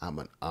now I'm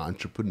an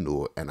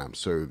entrepreneur and I'm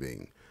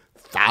serving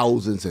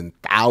thousands and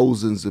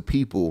thousands of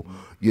people,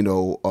 you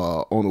know,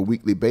 on a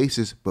weekly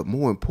basis. But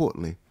more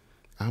importantly,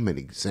 I'm an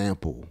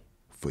example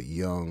for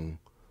young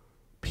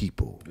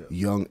people,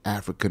 young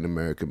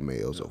African-American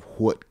males of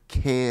what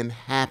can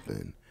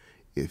happen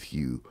if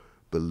you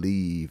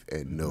believe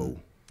and know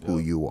who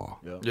you are.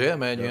 Yeah,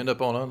 man, you end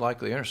up on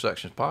Unlikely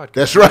Intersections podcast.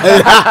 That's right.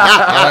 Like,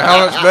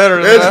 how much better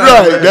than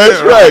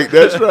that?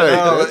 That's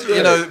right.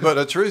 You know, but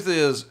the truth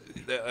is,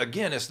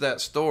 again, it's that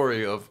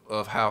story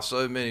of how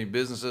so many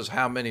businesses,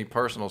 how many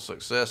personal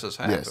successes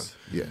happen.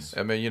 Yes.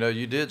 I mean, you know,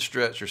 you did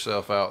stretch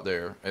yourself out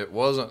there. It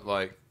wasn't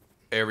like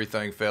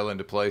everything fell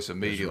into place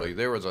immediately. Right.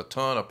 There was a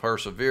ton of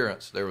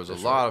perseverance. There was a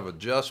lot of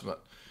adjustment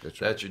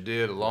that you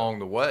did along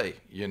the way,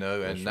 you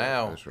know, and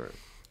now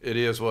it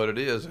is what it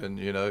is. And,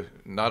 you know,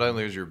 not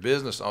only is your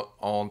business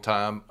on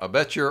time, I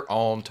bet you're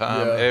on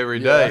time every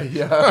day.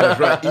 That's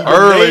right.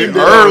 early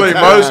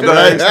most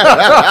days.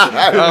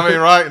 I mean,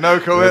 right? No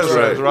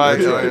coincidence, right?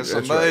 It's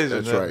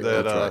amazing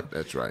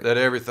that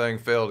everything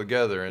fell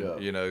together.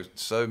 And, you know,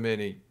 so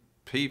many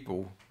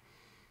people,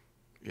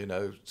 you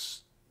know,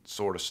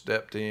 sort of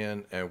stepped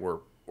in and were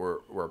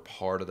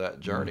part of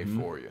that journey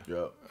for you.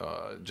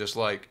 Just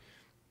like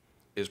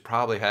is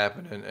probably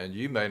happening, and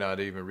you may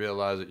not even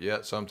realize it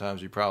yet. Sometimes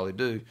you probably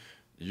do.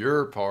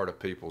 You're part of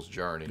people's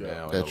journey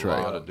now in a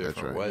lot of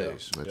different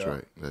ways. That's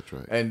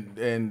right. And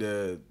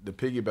the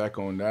piggyback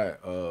on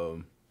that,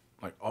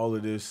 like all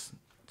of this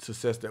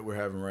success that we're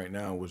having right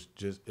now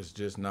it's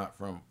just not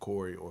from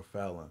Corey or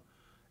Fallon.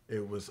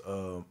 It was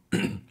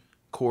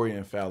Corey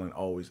and Fallon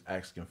always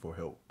asking for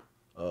help.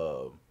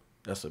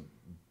 That's a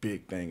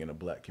big thing in the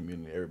black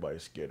community.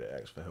 Everybody's scared to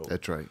ask for help.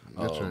 That's right.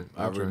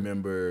 I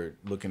remember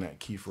looking at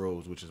Keith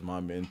Rose, which is my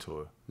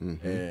mentor,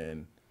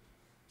 and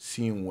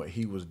seeing what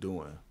he was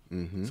doing.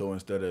 So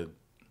instead of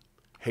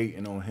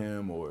hating on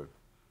him or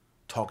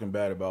talking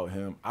bad about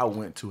him, I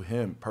went to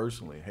him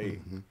personally.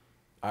 Hey,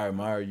 I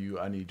admire you.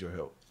 I need your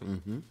help.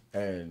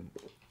 And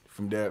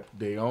from that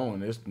day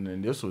on,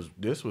 this was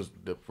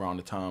around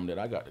the time that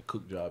I got the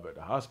cook job at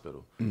the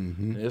hospital.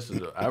 And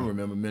I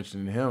remember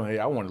mentioning to him, hey,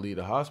 I want to leave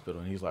the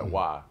hospital. And he's like,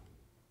 why?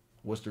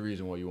 What's the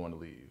reason why you want to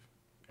leave?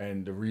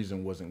 And the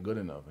reason wasn't good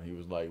enough. And he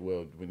was like,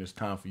 well, when it's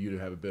time for you to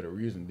have a better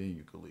reason, then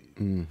you could leave.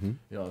 You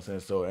know what I'm saying?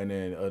 So, and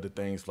then other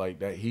things like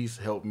that. He's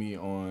helped me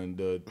on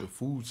the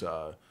food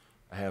side.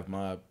 I have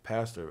my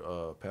pastor,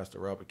 Pastor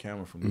Robert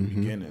Cameron from New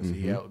Beginnings.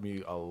 He helped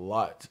me a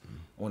lot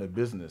on the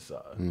business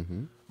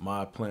side.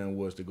 My plan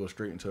was to go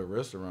straight into a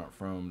restaurant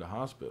from the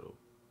hospital.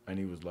 And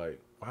he was like,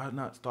 why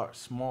not start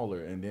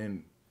smaller and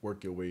then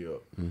work your way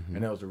up?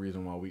 And that was the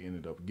reason why we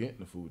ended up getting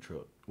the food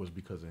truck, was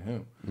because of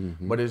him.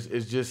 But it's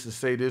just to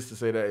say this, to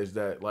say that, is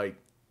that, like,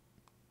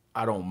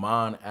 I don't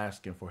mind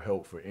asking for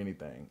help for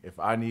anything. If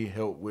I need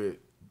help with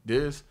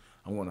this,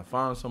 I'm going to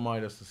find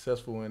somebody that's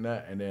successful in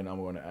that, and then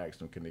I'm going to ask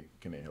them, can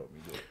they help me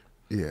do it?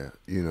 Yeah,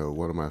 you know,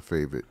 one of my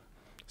favorite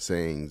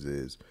sayings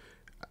is,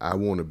 I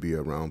want to be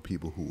around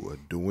people who are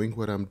doing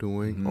what I'm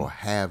doing or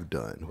have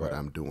done what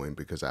I'm doing,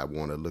 because I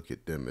want to look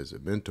at them as a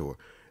mentor.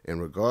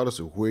 And regardless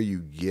of where you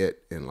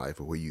get in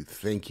life or where you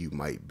think you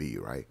might be,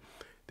 right,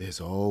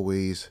 there's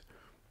always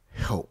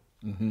help,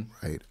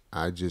 right?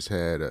 I just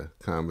had a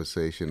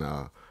conversation,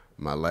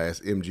 my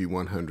last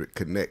MG100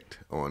 Connect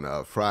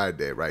on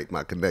Friday, right?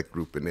 My Connect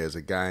group, and there's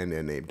a guy in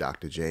there named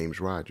Dr. James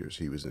Rogers.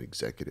 He was an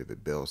executive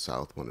at Bell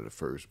South, one of the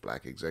first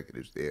black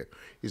executives there.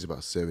 He's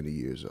about 70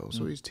 years old,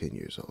 so he's 10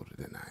 years older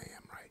than I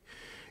am, right?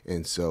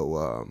 And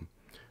so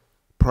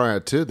prior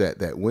to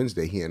that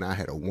Wednesday, he and I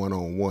had a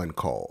one-on-one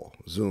call,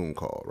 Zoom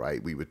call,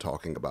 right? We were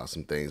talking about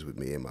some things with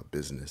me and my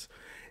business.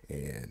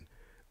 And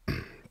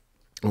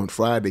on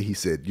Friday, he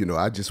said, you know,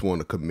 I just want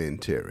to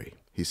commend Terry.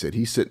 He said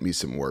he sent me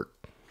some work,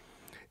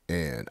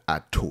 and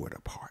I tore it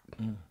apart.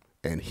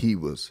 And he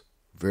was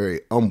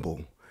very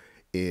humble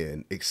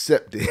in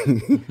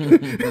accepting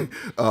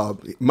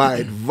my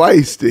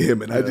advice to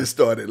him. And I just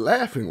started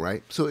laughing,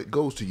 right? So it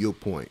goes to your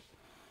point.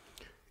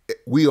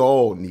 We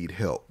all need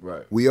help.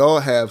 Right. We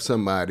all have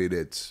somebody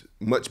that's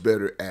much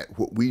better at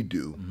what we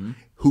do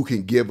who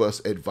can give us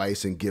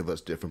advice and give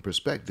us different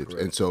perspectives.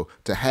 Right. And so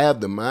to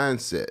have the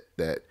mindset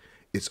that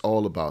it's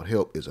all about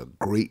help is a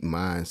great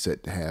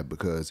mindset to have,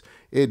 because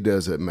it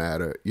doesn't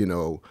matter, you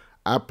know,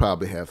 I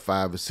probably have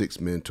 5 or 6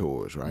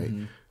 mentors, right?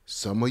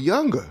 Some are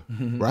younger,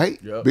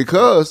 right?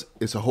 Because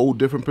it's a whole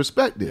different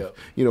perspective.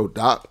 You know,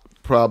 Doc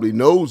probably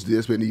knows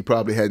this, but he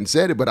probably hadn't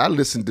said it, but I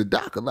listen to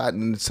Doc a lot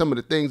and some of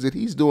the things that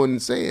he's doing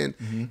and saying,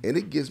 and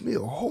it gives me a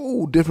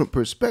whole different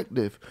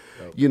perspective,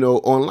 you know,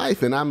 on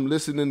life. And I'm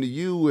listening to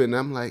you and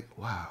I'm like,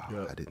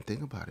 wow, I didn't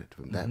think about it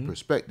from that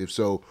perspective.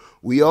 So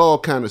we all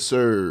kind of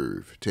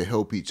serve to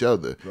help each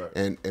other.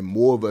 And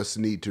more of us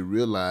need to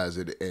realize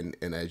it. And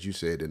as you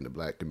said, in the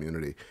black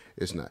community,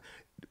 it's not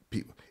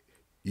people.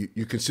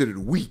 You considered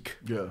weak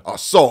or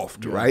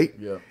soft, right?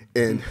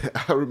 And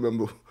I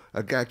remember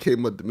a guy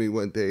came up to me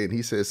one day and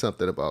he said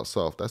something about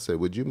soft. I said,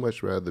 would you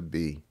much rather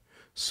be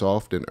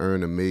soft and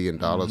earn $1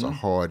 million or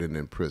hard and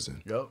in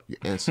prison? You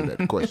answer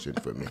that question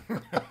for me.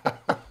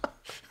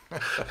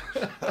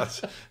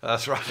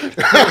 That's right.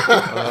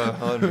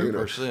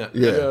 100%.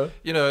 Yeah.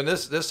 You know, and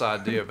this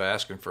idea of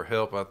asking for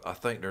help, I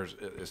think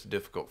it's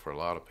difficult for a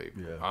lot of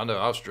people. Yeah. I know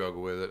I've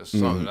struggled with it. It's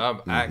something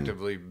I've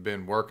actively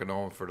been working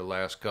on for the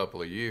last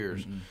couple of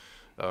years.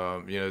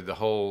 You know, the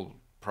whole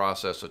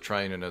process of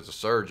training as a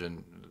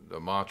surgeon, the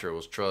mantra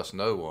was trust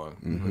no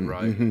one,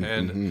 right?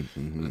 And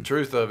the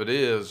truth of it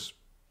is,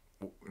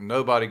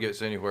 nobody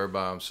gets anywhere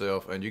by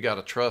himself, and you got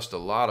to trust a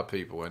lot of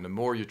people. And the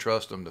more you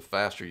trust them, the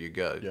faster you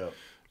go. Yep.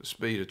 The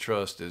speed of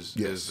trust is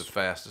the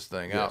fastest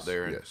thing out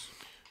there. And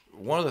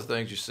one of the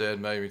things you said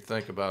made me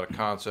think about a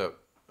concept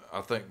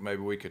I think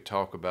maybe we could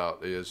talk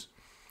about is,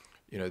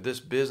 you know, this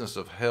business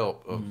of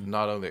help, of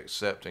not only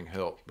accepting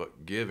help,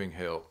 but giving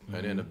help.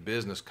 And in a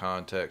business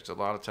context, a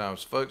lot of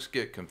times folks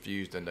get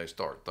confused and they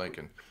start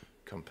thinking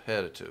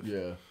competitive.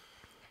 Yeah.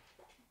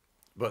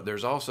 But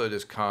there's also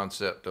this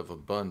concept of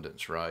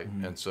abundance, right?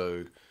 And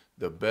so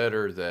the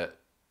better that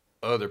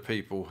other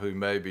people who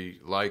may be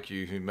like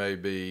you, who may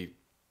be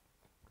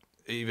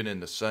even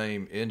in the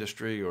same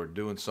industry or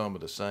doing some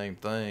of the same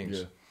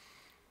things,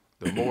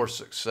 the more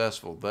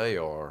successful they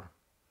are,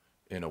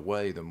 in a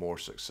way, the more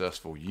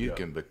successful you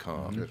can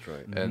become. That's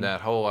right. And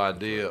that whole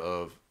idea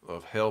of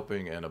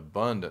helping and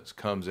abundance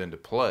comes into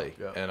play.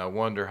 And I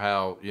wonder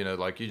how, you know,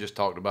 like you just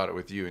talked about it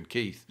with you and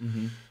Keith,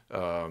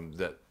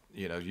 that,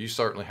 you know, you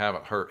certainly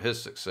haven't hurt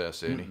his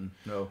success any.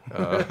 No.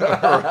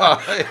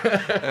 Right?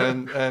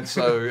 And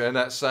so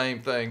that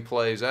same thing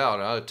plays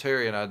out.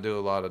 Terry and I do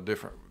a lot of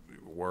different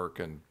work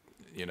and,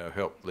 you know,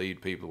 help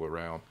lead people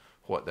around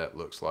what that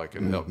looks like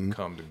and help them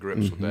come to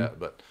grips with that.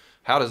 But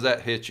how does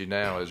that hit you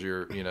now as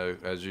you're, you know,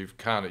 as you've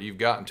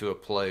gotten to a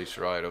place,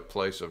 right? A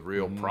place of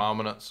real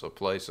prominence, a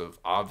place of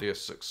obvious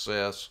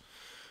success,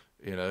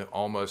 you know,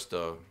 almost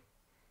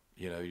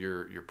you know,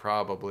 you're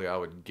probably, I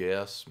would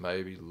guess,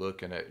 maybe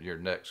looking at your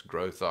next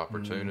growth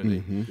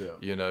opportunity.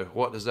 You know,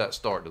 what does that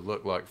start to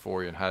look like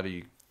for you, and how do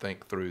you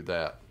think through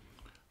that?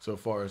 So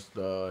far as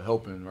the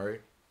helping,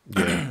 right?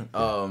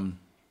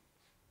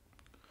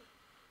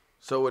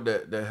 So with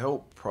the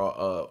help,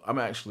 I'm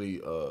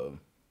actually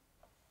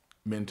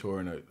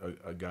mentoring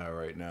a guy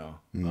right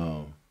now,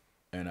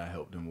 and I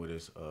helped him with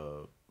his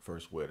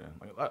first wedding.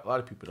 Like, a lot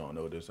of people don't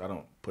know this. I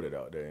don't put it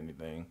out there or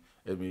anything.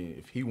 I mean,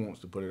 if he wants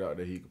to put it out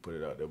there, he can put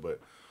it out there. But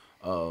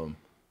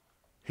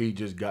he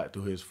just got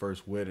through his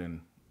first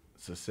wedding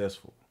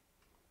successful.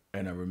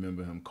 And I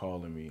remember him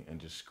calling me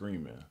and just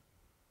screaming,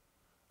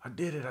 I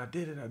did it.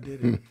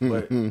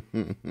 But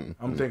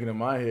I'm thinking in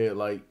my head,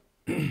 like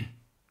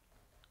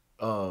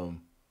how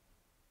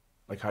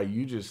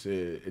you just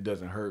said, it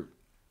doesn't hurt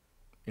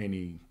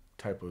any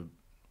type of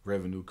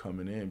revenue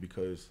coming in,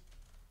 because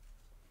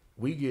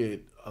we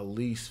get at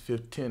least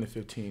 10 to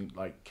 15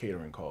 like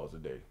catering calls a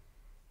day.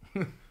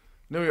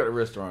 Then we got a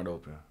restaurant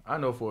open. I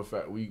know for a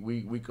fact we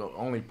could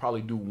only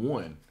probably do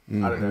one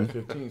out of that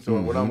 15. So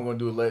what I'm going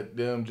to do is let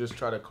them just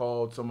try to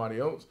call somebody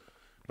else.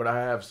 But I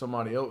have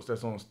somebody else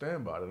that's on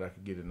standby that I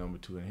could get a number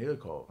to, and he'll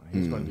call. And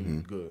he's going to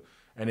do good.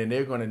 And then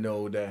they're going to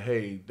know that,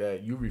 hey,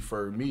 that you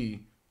referred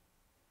me.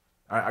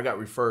 I got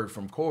referred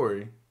from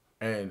Corey.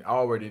 And I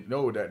already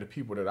know that the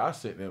people that I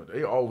sent them,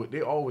 they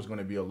always going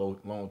to be a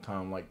long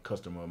time like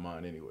customer of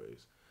mine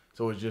anyways.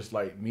 So it's just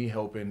like me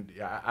helping.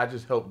 I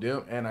just helped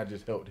them, and I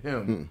just helped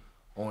him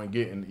on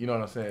getting, you know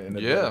what I'm saying, in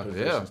the better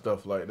position,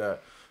 stuff like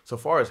that. So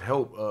far as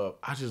help,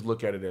 I just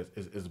look at it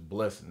as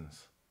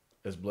blessings.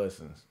 As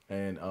blessings,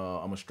 and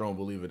I'm a strong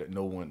believer that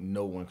no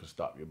one can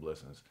stop your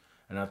blessings.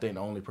 And I think the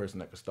only person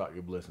that can stop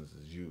your blessings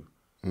is you.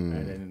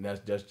 And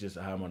that's just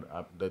how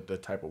the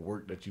type of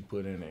work that you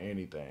put into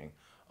anything.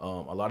 A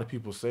lot of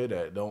people say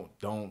that don't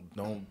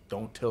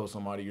tell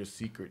somebody your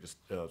secret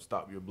to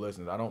stop your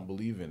blessings. I don't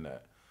believe in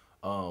that.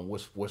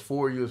 What's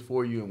for you is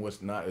for you, and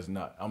what's not is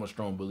not. I'm a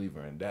strong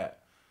believer in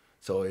that.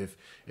 So if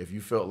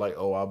you felt like,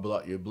 oh, I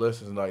blocked your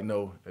blessings, like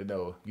no,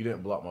 you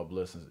didn't block my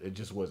blessings. It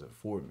just wasn't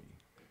for me.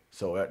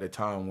 So at the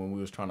time when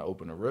we was trying to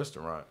open a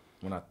restaurant,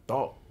 when I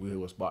thought we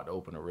was about to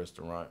open a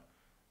restaurant,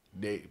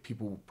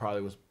 people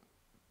probably was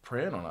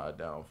praying on our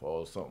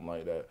downfall or something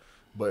like that.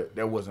 But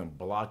that wasn't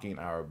blocking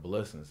our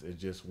blessings. It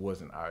just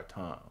wasn't our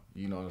time.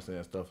 You know what I'm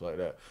saying? Stuff like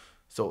that.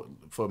 So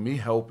for me,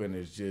 helping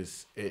is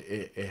just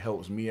it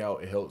helps me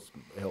out. It helps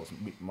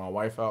my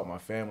wife out, my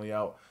family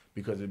out,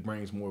 because it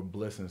brings more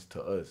blessings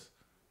to us.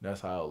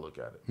 That's how I look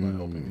at it. By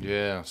helping.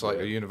 Yeah, it's like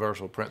the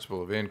universal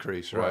principle of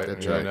increase, right?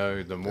 That's you right.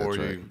 know, the more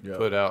you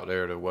put out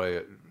there,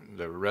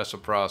 the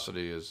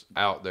reciprocity is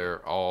out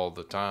there all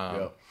the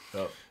time.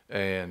 Yep.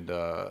 And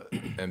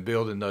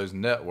building those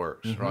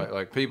networks, right?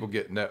 Like people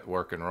get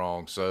networking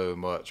wrong so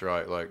much,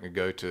 right? Like you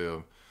go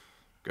to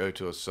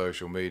a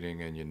social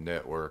meeting and you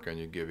network and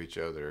you give each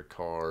other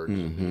cards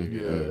and you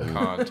get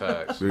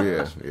contacts.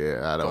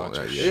 I don't.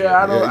 I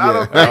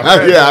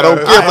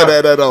don't care for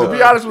that at all. To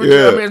be honest with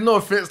you, I mean, no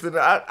offense to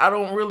that. I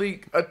don't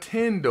really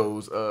attend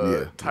those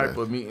type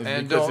of meetings,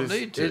 and because don't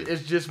need to.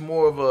 It's just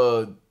more of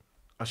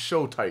a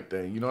show type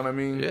thing. You know what I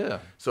mean? Yeah.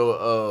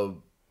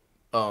 So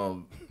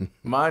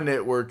my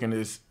networking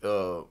is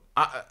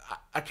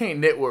I can't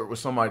network with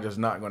somebody that's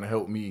not going to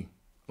help me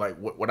like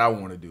what I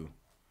want to do.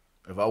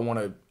 If I want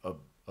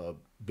to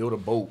build a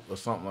boat or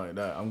something like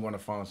that, I'm going to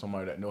find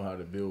somebody that know how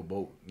to build a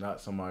boat,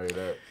 not somebody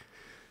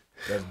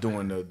that's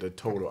doing the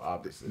total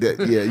opposite.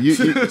 You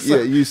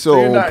so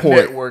you're on not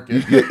point.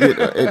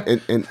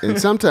 Networking. And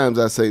sometimes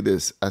I say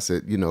this. I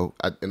said,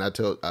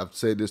 I've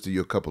said this to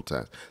you a couple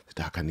times.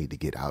 Doc, I need to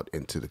get out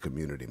into the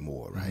community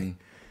more, right? Mm-hmm.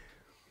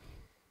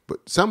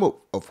 But some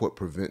of what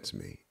prevents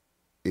me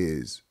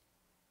is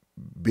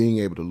being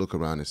able to look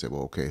around and say,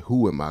 well, okay,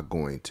 who am I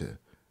going to?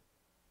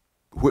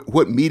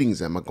 What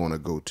meetings am I going to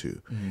go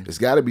to? Mm-hmm. It's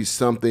got to be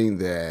something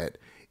that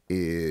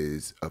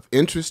is of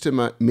interest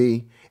to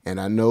me, and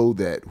I know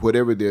that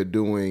whatever they're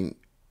doing,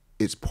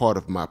 it's part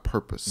of my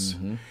purpose.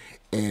 Mm-hmm.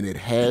 And it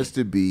has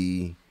to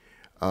be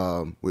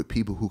with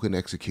people who can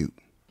execute,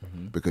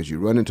 mm-hmm. because you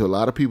run into a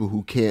lot of people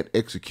who can't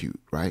execute,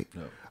 right?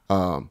 Yep.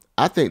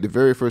 I think the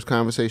very first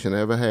conversation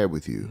I ever had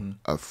with you,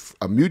 mm-hmm.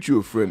 a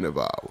mutual friend of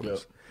ours, yep.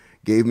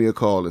 gave me a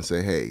call and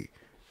said, hey,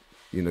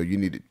 you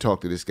need to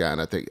talk to this guy.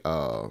 And I think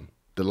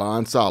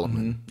DeLon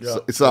Solomon. Mm-hmm.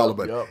 Yep.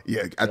 Solomon. Yep.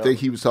 Yeah, I think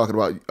he was talking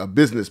about a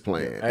business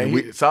plan. Yeah.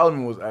 And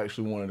Solomon was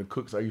actually one of the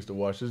cooks I used to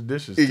wash his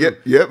dishes too.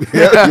 Yep.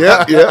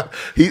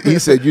 He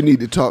said, you need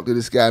to talk to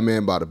this guy,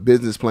 man, about a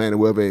business plan or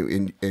whatever.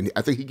 And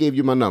I think he gave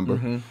you my number.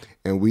 Mm-hmm.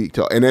 And we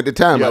talked. And at the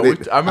time, I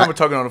remember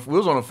talking we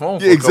was on the phone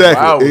for a couple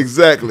hours.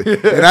 Exactly.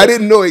 And I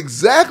didn't know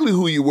exactly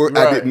who you were.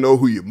 Right. I didn't know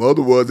who your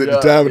mother was at the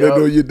time. I didn't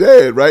know your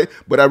dad, right?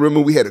 But I remember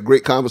we had a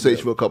great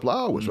conversation for a couple of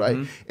hours, mm-hmm.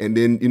 right? And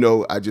then,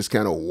 I just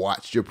kind of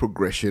watched your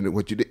progression and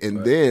what you did.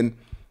 And then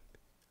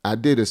I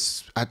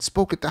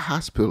spoke at the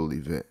hospital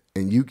event.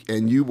 And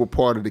you were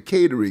part of the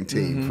catering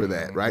team mm-hmm. for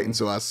that, right? Mm-hmm. And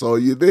so I saw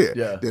you there.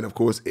 Yeah. Then, of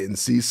course,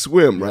 NC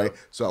Swim, right?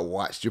 So I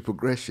watched your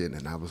progression,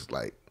 and I was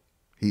like,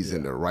 he's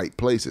in the right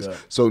places. Yeah.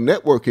 So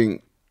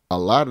networking, a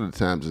lot of the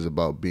times, is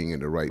about being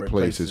in the right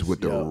places with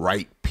the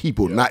right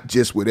people, not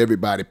just with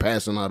everybody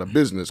passing out a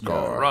business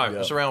card. Right.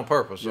 It's around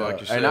purpose,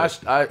 like you said.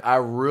 And I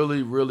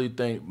really, really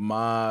think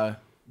my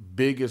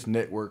biggest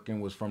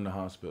networking was from the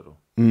hospital.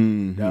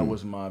 Mm-hmm. That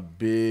was my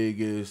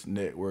biggest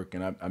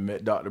networking. I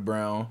met Dr.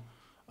 Brown.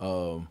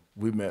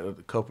 We met at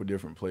a couple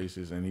different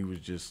places, and he was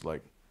just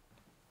like,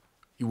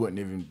 I wouldn't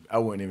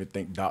even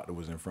think doctor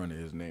was in front of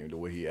his name the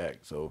way he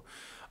acts. So,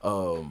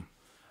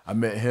 I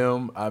met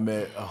him. I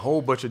met a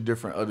whole bunch of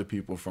different other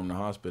people from the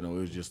hospital. It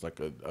was just like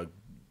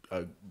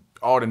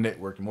all the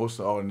networking. Most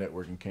of all the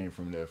networking came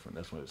from there.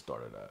 That's when it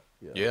started at.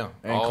 Yeah.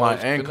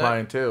 And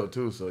clientele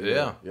too. So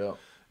yeah.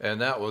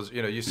 And that was,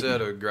 you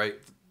said a great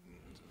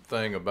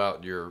thing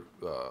about your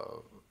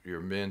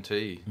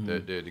mentee mm-hmm.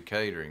 that did the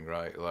catering,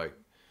 right? Like,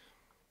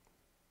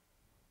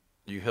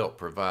 you helped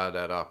provide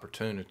that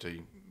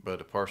opportunity, but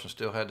the person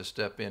still had to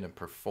step in and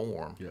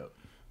perform. Yep.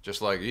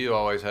 Just like you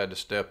always had to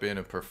step in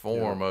and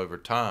perform over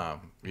time,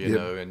 you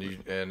know,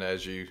 and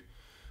as you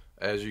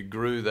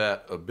grew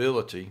that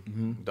ability,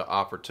 mm-hmm. the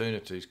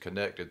opportunities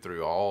connected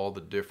through all the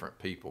different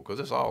people, because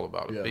it's all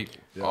about the people,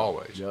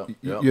 always. Yep.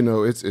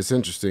 It's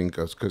interesting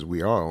because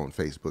we are on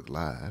Facebook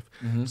Live,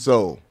 mm-hmm.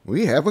 so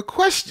we have a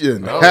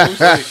question. Look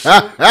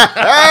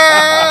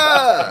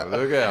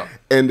out.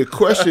 And the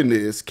question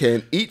is,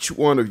 can each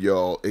one of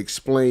y'all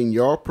explain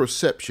your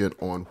perception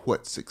on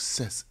what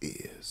success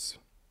is?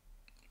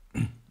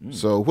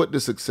 So what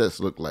does success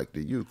look like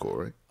to you,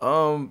 Corey?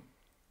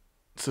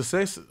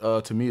 Success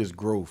to me is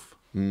growth.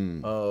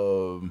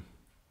 The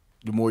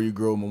more you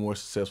grow, the more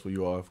successful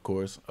you are, of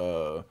course.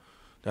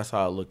 That's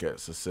how I look at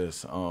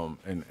success,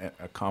 and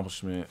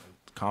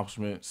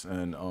accomplishments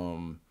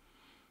and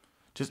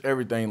just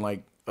everything,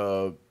 like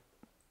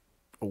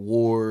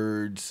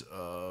awards,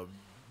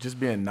 just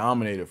being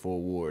nominated for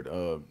award.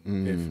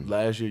 If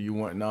last year you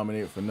weren't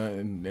nominated for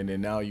nothing, and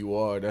then now you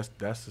are, that's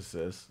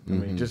success. Mm-hmm.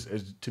 I mean,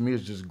 to me,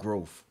 it's just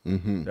growth.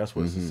 Mm-hmm. That's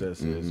what mm-hmm. success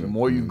is. The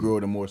more you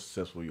grow, the more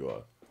successful you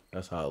are.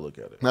 That's how I look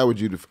at it. How would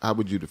you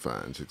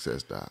define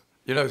success, Doc?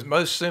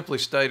 Most simply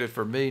stated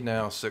for me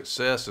now,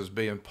 success is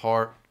being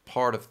part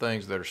of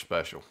things that are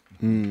special,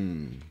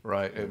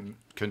 right, and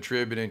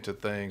contributing to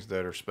things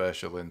that are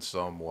special in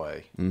some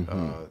way.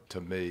 Mm-hmm.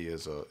 To me,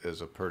 is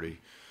a pretty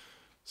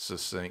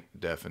succinct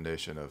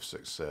definition of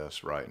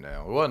success right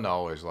now. It wasn't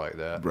always like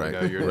that.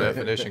 Right. Your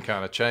definition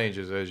kind of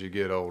changes as you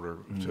get older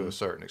mm-hmm. to a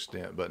certain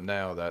extent, but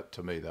now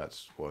to me,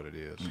 that's what it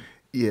is.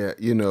 Yeah,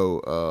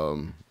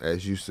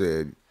 as you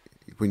said,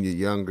 when you're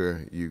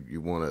younger,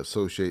 you want to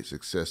associate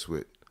success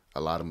with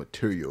a lot of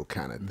material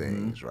kind of mm-hmm.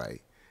 things,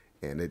 right?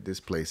 And at this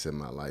place in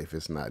my life,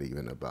 it's not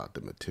even about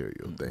the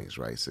material mm-hmm. things,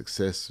 right?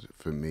 Success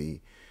for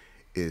me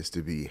is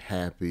to be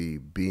happy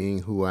being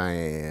who I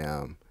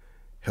am,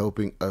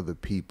 helping other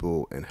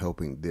people and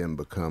helping them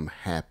become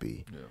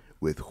happy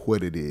with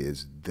what it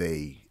is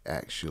they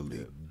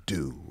actually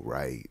do,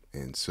 right?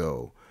 And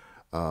so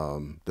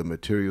the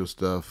material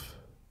stuff,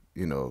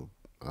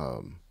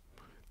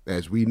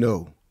 as we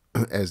know,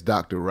 as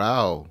Dr.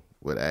 Rao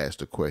would ask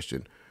the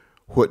question,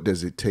 what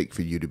does it take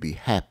for you to be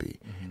happy?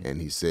 Mm-hmm.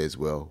 And he says,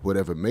 well,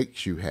 whatever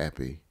makes you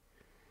happy,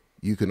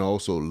 you can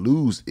also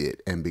lose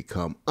it and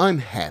become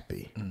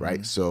unhappy, mm-hmm.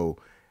 right? So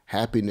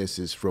happiness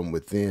is from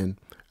within.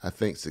 I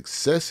think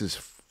success is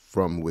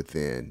from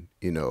within,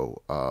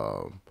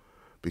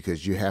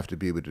 because you have to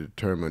be able to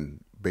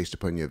determine based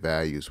upon your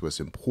values what's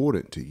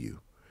important to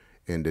you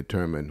and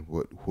determine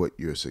what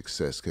your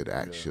success could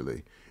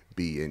actually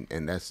be.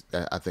 And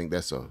I think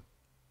that's a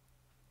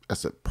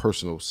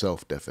personal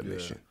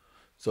self-definition. Yeah.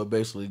 So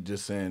basically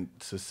just saying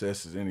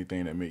success is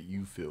anything that make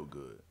you feel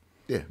good.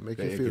 Yeah, make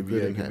you feel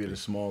good and It could happy. be the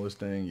smallest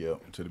thing,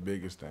 to the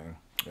biggest thing.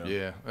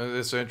 Yeah,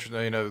 it's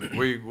interesting.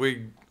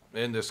 We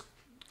in this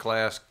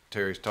class,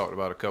 Terry's talked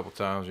about a couple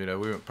times. We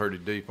went pretty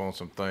deep on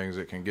some things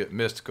that can get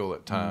mystical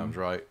at times,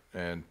 right?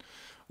 And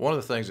one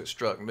of the things that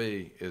struck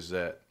me is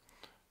that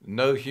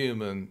no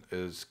human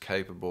is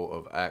capable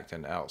of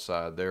acting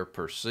outside their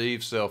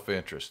perceived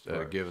self-interest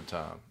at a given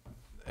time.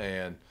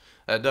 And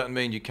that doesn't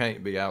mean you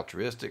can't be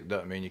altruistic.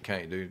 Doesn't mean you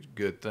can't do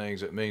good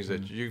things. It means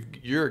that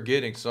you're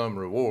getting some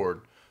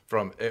reward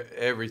from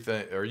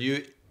everything, or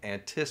you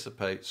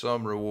anticipate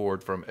some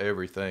reward from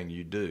everything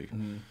you do.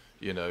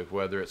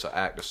 Whether it's an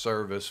act of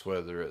service,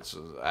 whether it's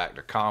an act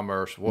of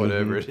commerce,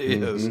 whatever it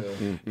is,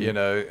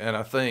 and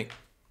I think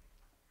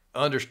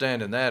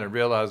understanding that and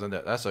realizing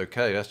that that's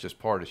okay, that's just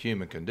part of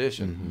human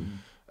condition,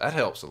 that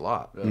helps a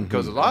lot.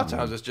 Because a lot of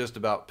times it's just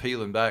about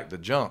peeling back the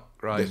junk,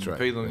 right? That's right.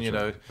 Peeling,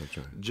 That's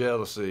right.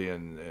 jealousy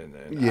and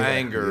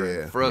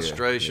anger and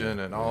frustration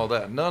and all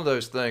that. None of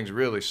those things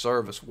really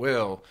serve us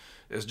well.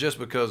 It's just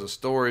because of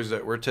stories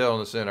that we're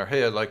telling us in our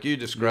head, like you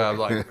described,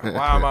 like,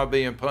 why am I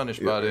being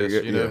punished by this?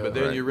 But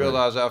then you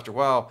realize after a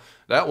while,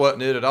 that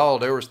wasn't it at all.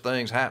 There was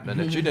things happening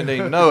that you didn't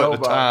even know at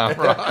the time,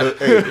 right?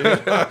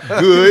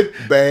 Good,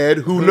 bad,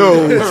 who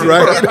knows,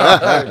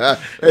 right?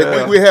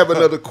 Hey, we have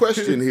another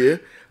question here,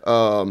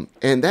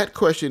 and that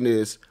question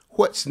is,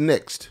 what's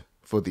next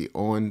for the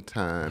On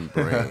Time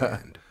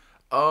brand?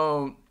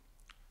 So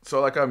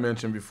like I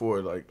mentioned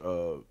before,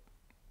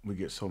 we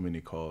get so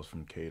many calls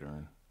from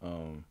catering.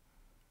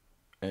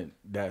 And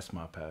that's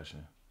my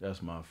passion.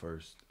 That's my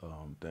first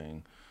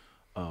thing.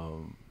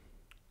 On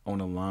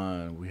the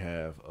line, we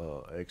have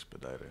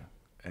expediter,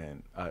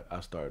 and I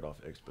started off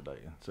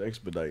expediting. So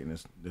expediting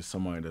is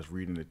somebody that's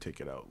reading the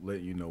ticket out,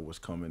 letting you know what's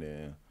coming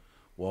in.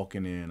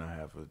 Walking in, I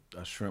have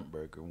a shrimp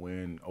burger,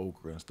 weighing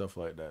okra and stuff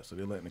like that. So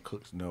they're letting the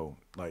cooks know,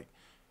 like,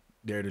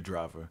 they're the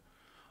driver.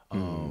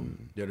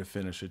 They're the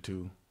finisher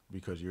too,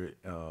 because you're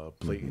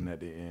plating at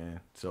the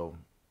end. So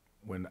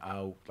when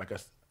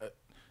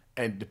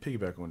and to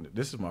piggyback on it,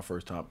 this is my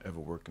first time ever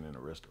working in a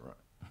restaurant.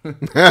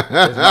 It's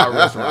my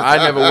restaurant. I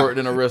never worked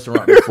in a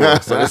restaurant before,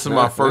 so this is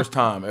my first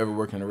time ever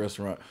working in a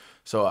restaurant.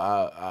 So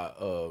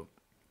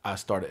I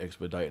started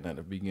expediting at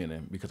the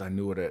beginning because I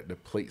knew that the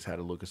plates had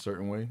to look a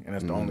certain way, and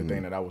that's the only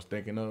thing that I was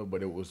thinking of.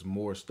 But it was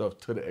more stuff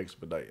to the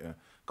expediting,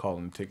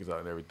 calling the tickets out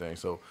and everything.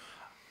 So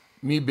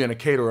me being a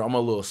caterer, I'm a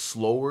little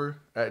slower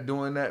at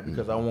doing that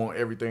because I want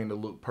everything to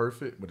look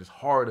perfect, but it's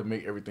hard to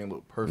make everything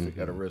look perfect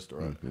at a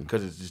restaurant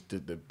because it's just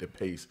the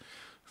pace.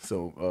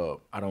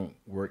 So I don't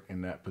work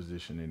in that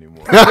position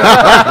anymore.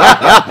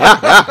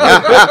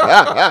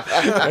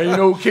 And you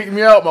know who kicked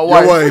me out? My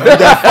wife. Your wife, you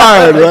got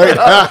fired, right?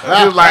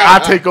 She was like, "I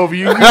take over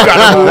you. You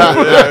got to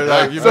move."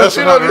 Like you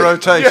messing up the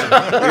rotation.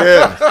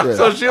 Yeah.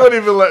 So she don't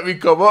even let me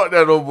come up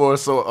there no more.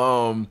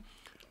 So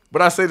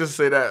but I say this to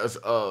say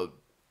that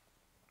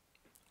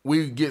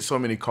we get so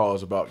many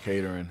calls about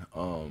catering.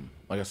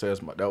 Like I said,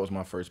 that was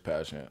my first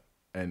passion,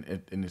 and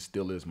it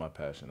still is my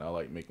passion. I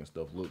like making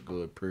stuff look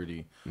good,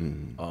 pretty,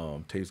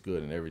 taste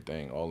good, and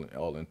everything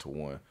all into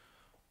one.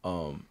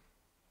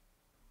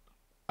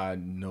 I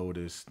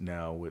notice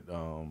now with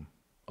a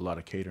lot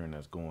of catering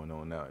that's going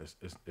on now,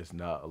 it's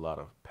not a lot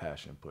of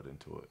passion put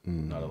into it,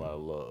 not a lot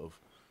of love.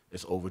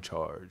 It's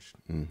overcharged.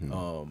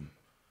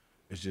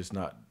 It's just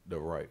not the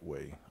right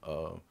way.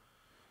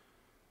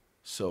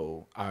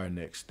 So our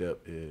next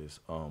step is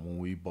when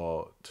we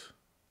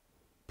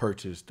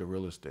purchased the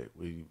real estate,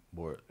 we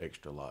bought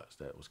extra lots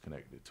that was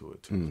connected to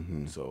it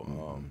too.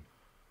 So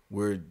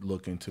we're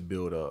looking to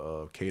build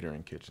a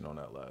catering kitchen on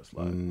that last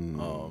lot.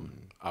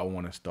 I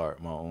want to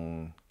start my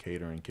own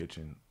catering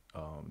kitchen.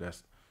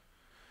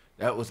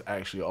 That was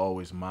actually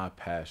always my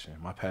passion.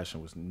 My passion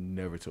was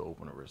never to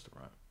open a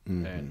restaurant.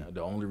 And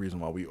the only reason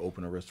why we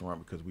opened a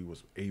restaurant because we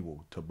was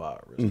able to buy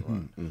a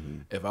restaurant.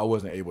 If I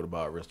wasn't able to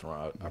buy a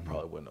restaurant, I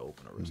probably wouldn't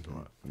open a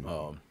restaurant.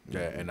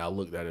 And I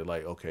looked at it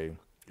like, okay,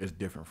 it's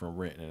different from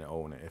renting and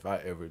owning. If I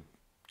ever,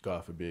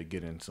 God forbid,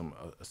 get in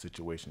a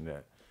situation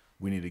that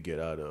we need to get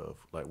out of,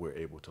 like we're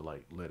able to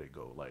like let it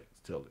go, like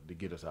to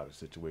get us out of the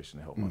situation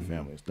to help my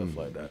family and stuff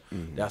like that.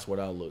 That's what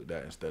I looked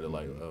at instead of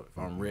like if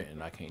I'm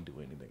renting, I can't do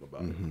anything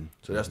about it.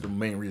 So that's the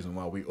main reason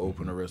why we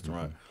open a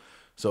restaurant.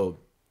 So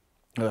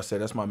like I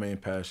said, that's my main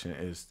passion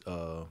is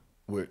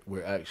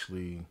we're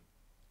actually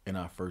in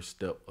our first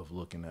step of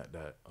looking at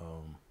that.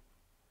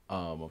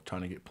 Of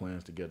trying to get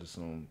plans together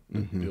soon to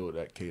build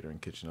that catering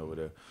kitchen over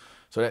there.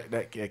 So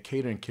that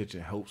catering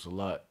kitchen helps a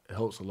lot. It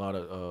helps a lot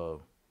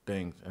of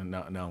things. And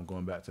now I'm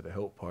going back to the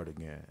help part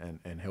again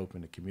and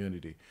helping the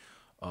community.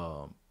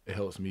 It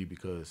helps me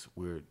because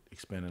we're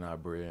expanding our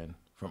brand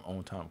from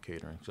on-time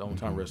catering. So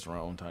on-time restaurant,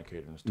 on-time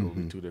catering is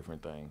totally two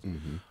different things.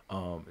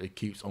 It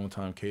keeps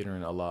on-time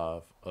catering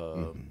alive.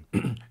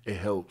 It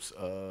helps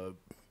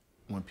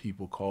when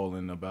people call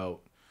in about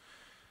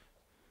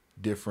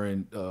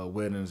different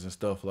weddings and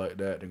stuff like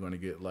that. They're going to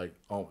get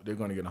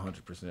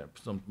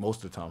 100%.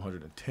 Most of the time,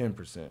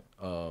 110%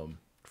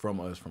 from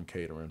us from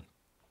catering.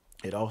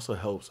 It also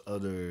helps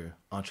other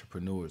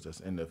entrepreneurs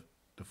that's in the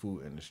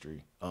food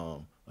industry.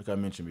 Like I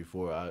mentioned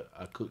before,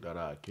 I cooked out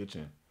of our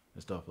kitchen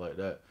and stuff like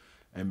that.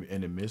 And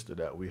in the midst of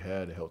that, we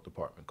had a health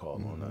department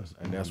call on us.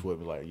 And that's what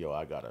was like, yo,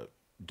 I got to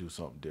do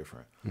something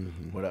different.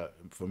 But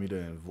for me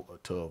to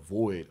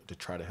avoid, to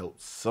try to help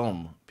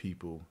some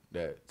people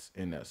that's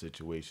in that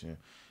situation,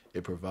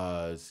 it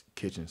provides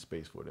kitchen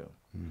space for them.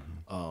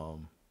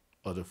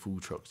 Other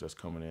food trucks that's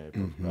coming in, it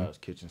provides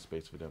kitchen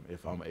space for them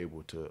if I'm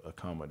able to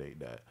accommodate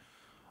that.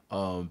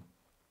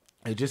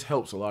 It just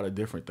helps a lot of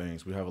different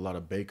things. We have a lot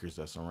of bakers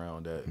that's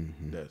around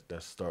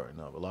that's starting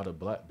up. A lot of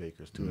black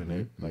bakers too, and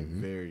they're like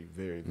very,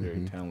 very,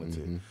 very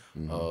talented.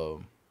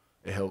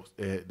 It helps.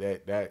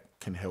 That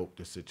can help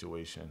the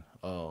situation.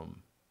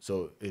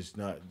 So it's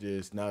not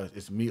just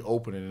it's me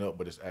opening it up,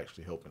 but it's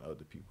actually helping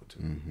other people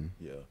too.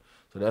 Yeah.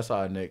 So that's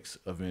our next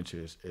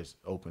adventure is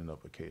opening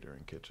up a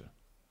catering kitchen,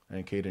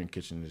 and catering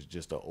kitchen is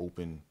just an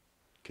open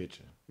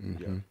kitchen.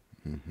 Yeah.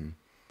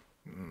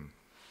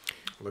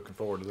 Looking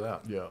forward to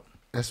that. Yeah.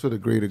 That's for the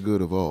greater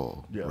good of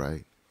all, Yeah.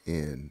 right?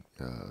 And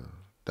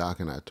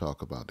Doc and I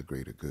talk about the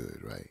greater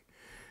good, right?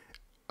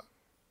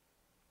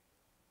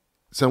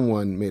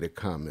 Someone made a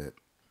comment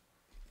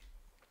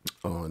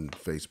on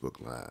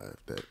Facebook Live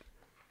that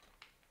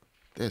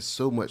there's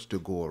so much to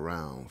go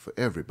around for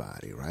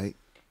everybody, right?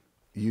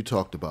 You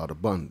talked about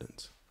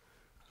abundance.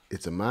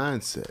 It's a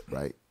mindset,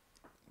 right?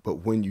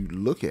 But when you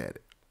look at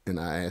it, and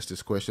I ask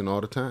this question all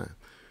the time,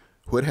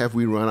 what have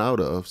we run out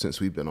of since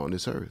we've been on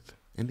this earth?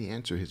 And the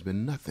answer has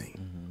been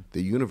nothing.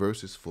 The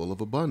universe is full of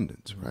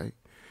abundance, right?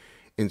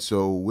 And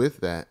so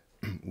with that,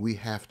 we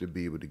have to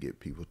be able to get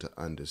people to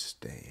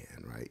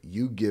understand, right?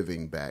 You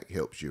giving back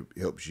helps you,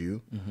 helps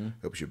your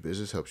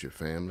business, helps your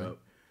family. Yep.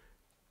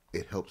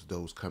 It helps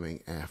those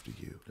coming after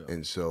you. Yep.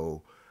 And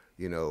so,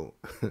 you know,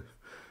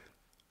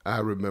 I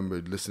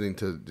remember listening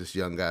to this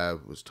young guy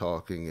was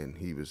talking, and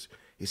he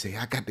said,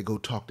 I got to go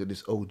talk to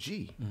this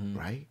OG,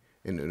 right?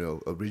 And, you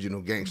know,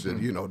 original gangster,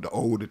 you know, the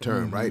older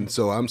term, right? And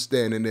so I'm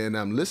standing there and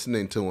I'm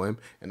listening to him,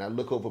 and I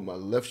look over my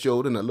left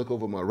shoulder and I look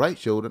over my right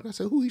shoulder, and I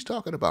said, who he's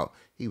talking about?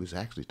 He was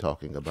actually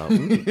talking about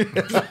me,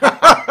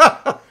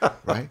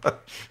 right?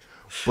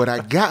 But I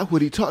got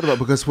what he talked about,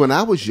 because when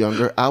I was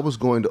younger, I was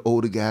going to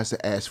older guys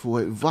to ask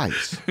for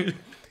advice,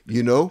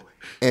 you know?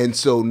 And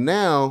so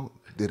now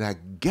that I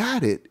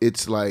got it,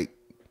 it's like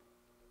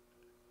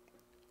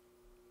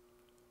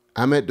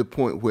I'm at the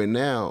point where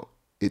now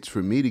it's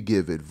for me to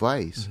give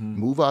advice,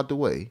 move out the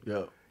way,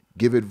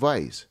 give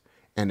advice.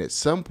 And at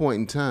some point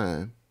in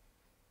time,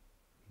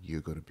 you're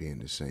going to be in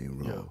the same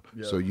role.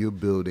 So you're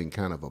building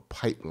kind of a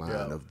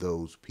pipeline of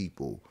those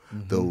people,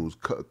 those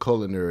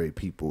culinary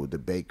people, the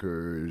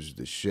bakers,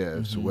 the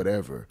chefs,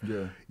 whatever.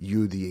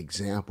 You're the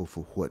example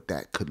for what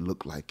that could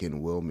look like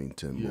in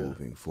Wilmington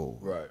moving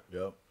forward. Right.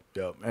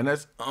 Yep. And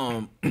that's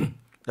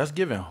that's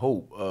giving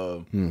hope.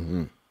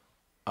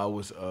 I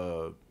was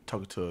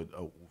talking to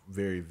a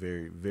very,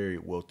 very, very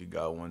wealthy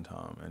guy one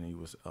time, and he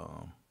was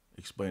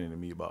explaining to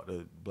me about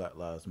the Black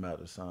Lives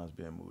Matter signs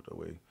being moved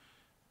away,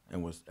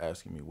 and was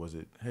asking me,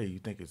 hey, you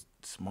think it's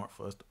smart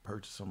for us to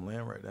purchase some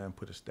land right there and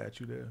put a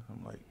statue there?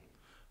 I'm like,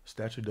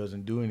 statue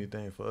doesn't do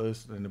anything for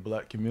us in the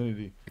black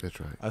community. That's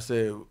right. I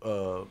said,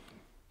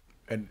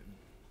 and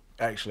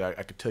actually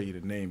I could tell you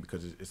the name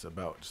because it's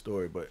about the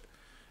story, but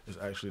it's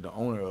actually the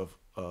owner of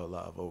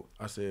Live Oak.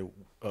 I said,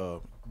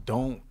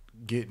 don't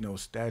get no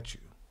statue.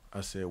 I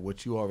said,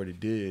 what you already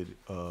did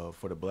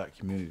for the black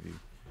community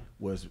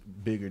was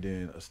bigger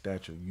than a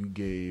statue. You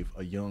gave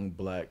a young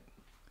black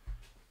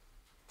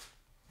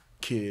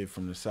kid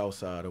from the south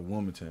side of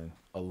Wilmington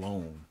a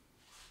loan,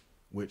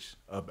 which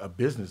a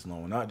business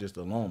loan, not just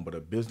a loan, but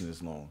a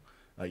business loan.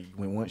 Like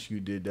once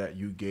you did that,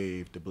 you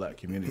gave the black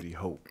community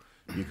hope,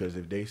 because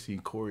if they see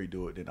Corey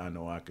do it, then I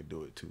know I could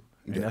do it too.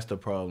 And that's the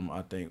problem,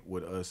 I think,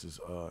 with us is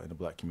in the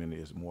black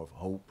community is more of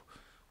hope.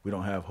 We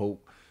don't have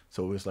hope.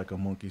 So it's like a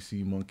monkey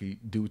see, monkey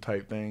do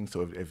type thing.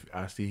 So if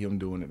I see him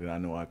doing it, then I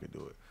know I could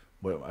do it.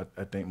 But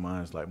I think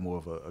mine's like more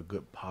of a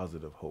good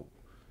positive hope.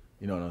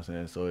 You know what I'm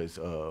saying? So it's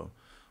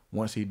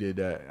once he did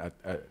that,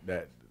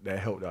 that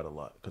helped out a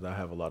lot, because I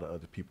have a lot of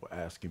other people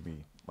asking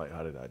me like,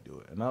 how did I do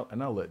it?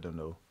 And I'll let them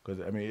know,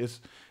 because I mean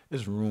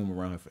it's room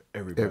around for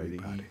everybody.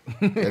 To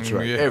eat. That's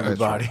right.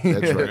 Everybody.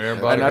 That's right.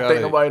 Everybody And I think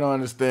eat. nobody don't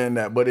understand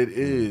that, but it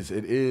is,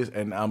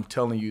 and I'm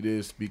telling you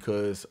this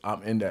because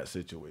I'm in that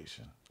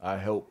situation. I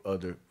help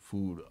other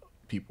food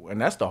people, and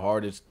that's the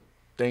hardest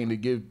thing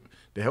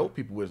to help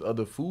people with,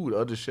 other food,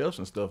 other chefs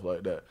and stuff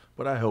like that.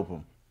 But I help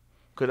them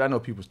because I know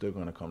people still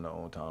gonna come their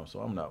own time,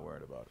 so I'm not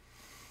worried about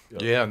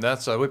it. Yeah, and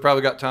that's we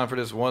probably got time for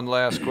this one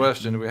last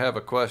question. We have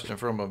a question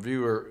from a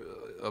viewer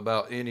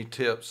about any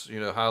tips,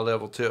 high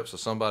level tips of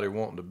somebody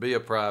wanting to be a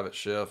private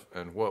chef,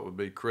 and what would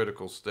be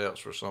critical steps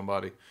for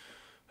somebody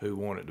who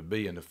wanted to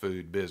be in the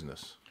food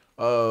business?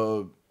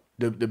 The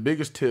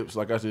biggest tips,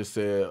 like I just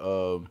said,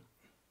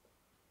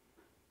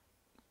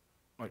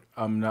 like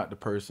I'm not the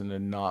person to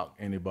knock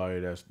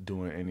anybody that's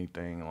doing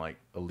anything like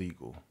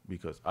illegal,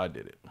 because I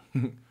did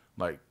it.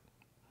 Like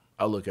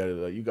I look at it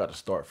like you got to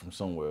start from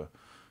somewhere.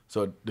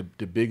 So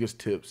the biggest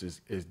tips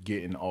is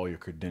getting all your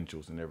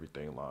credentials and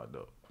everything lined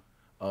up.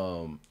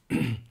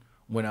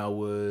 When I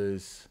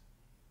was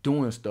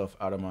doing stuff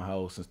out of my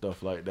house and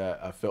stuff like that,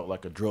 I felt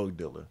like a drug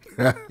dealer.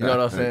 You know what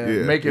I'm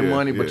saying? Making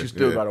money, but you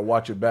still got to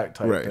watch your back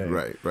type thing.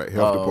 Right.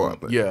 Health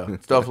department. Yeah,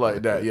 stuff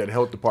like that. Yeah, the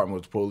health department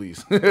was the police.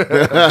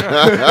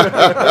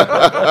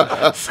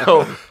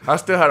 So I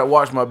still had to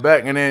watch my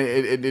back, and then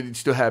it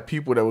still had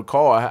people that would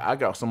call. I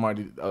got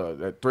somebody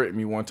that threatened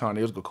me one time.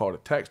 They was going to call the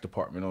tax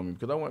department on me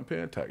because I wasn't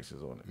paying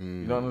taxes on it. You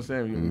know what I'm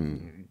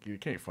saying? You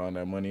can't find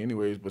that money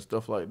anyways, but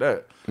stuff like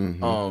that.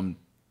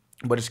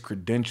 But it's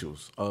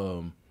credentials.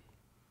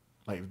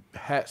 Like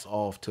hats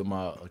off to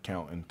my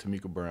accountant,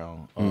 Tamika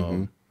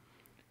Brown.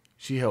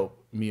 She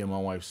helped me and my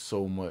wife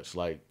so much,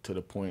 like to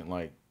the point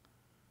like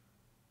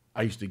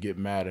I used to get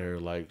mad at her.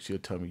 Like she'll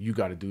tell me, "You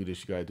got to do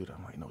this, you got to do that."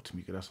 I'm like, "No,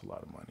 Tamika, that's a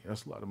lot of money.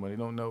 That's a lot of money.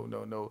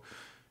 No."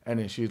 And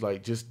then she's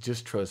like,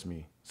 "Just trust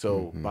me."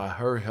 So by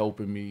her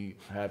helping me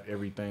have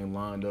everything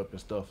lined up and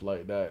stuff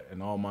like that,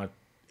 and all my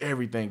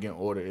everything in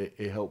order,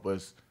 it helped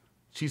us.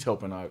 She's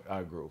helping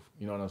our growth.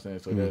 You know what I'm saying?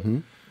 So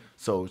that.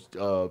 So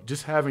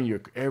just having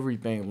your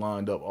everything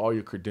lined up, all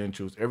your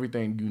credentials,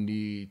 everything you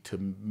need to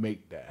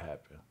make that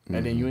happen,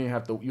 and then you don't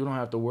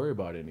have to worry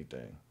about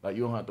anything. Like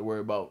you don't have to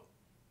worry about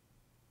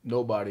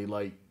nobody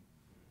like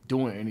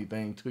doing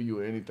anything to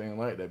you or anything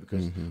like that,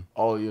 because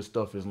all of your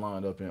stuff is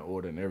lined up in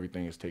order and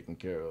everything is taken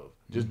care of.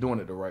 Just doing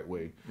it the right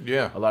way.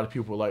 Yeah. A lot of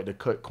people like to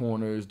cut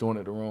corners, doing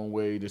it the wrong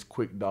way, this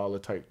quick dollar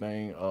type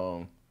thing.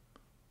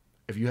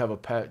 If you have a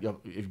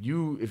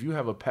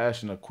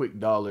passion, a quick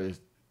dollar is.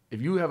 If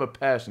you have a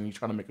passion, you're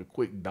trying to make a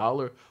quick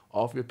dollar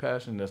off your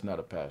passion, that's not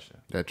a passion.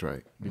 That's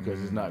right.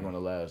 Because it's not going to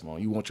last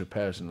long. You want your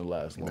passion to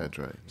last long. That's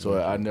right.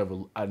 So I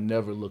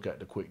never look at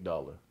the quick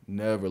dollar.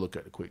 Never look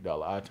at the quick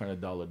dollar. I turn a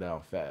dollar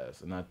down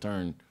fast, and I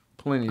turn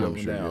plenty of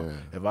them down.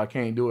 Yeah. If I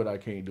can't do it, I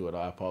can't do it.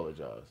 I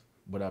apologize.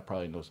 But I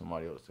probably know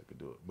somebody else that could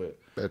do it. But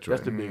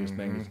that's the biggest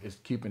thing is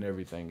keeping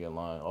everything in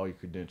line, all your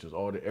credentials,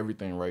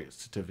 everything right,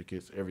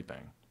 certificates,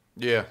 everything.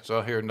 Yeah, so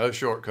I hear no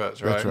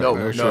shortcuts, right? That's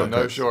right.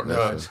 No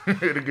shortcuts.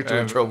 It'll get you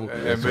in trouble.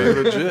 And be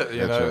legit,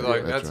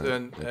 Right.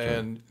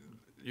 And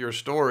your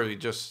story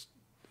just,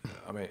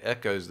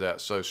 echoes that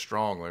so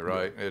strongly,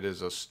 right? Yeah. It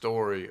is a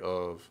story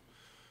of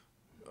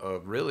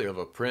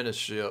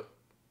apprenticeship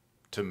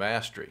to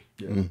mastery,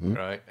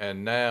 right?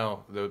 And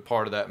now the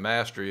part of that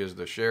mastery is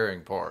the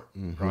sharing part,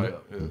 right,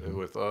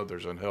 with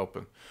others and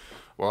helping.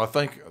 Well, I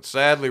think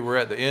sadly we're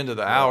at the end of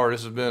the hour.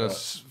 This has been a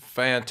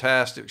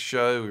fantastic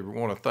show. We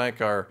want to thank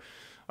our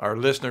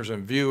listeners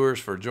and viewers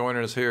for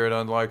joining us here at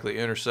Unlikely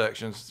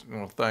Intersections. We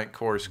want to thank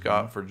Corey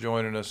Scott for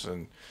joining us,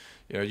 and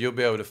you'll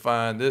be able to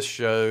find this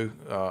show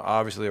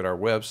obviously at our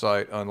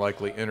website,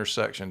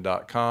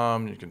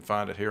 unlikelyintersection.com. You can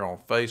find it here on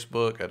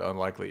Facebook at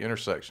Unlikely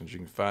Intersections. You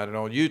can find it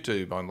on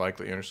YouTube,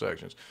 Unlikely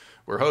Intersections.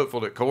 We're hopeful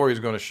that Corey's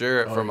going to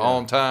share it from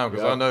on time,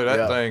 because I know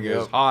that thing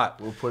is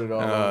hot. We'll put it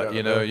on.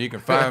 You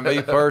can find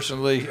me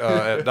personally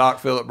at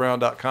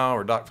docphilipbrown.com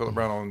or Doc Philip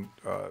Brown on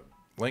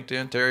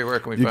LinkedIn. Terry, where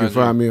can we find you? You can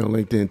find me on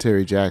LinkedIn,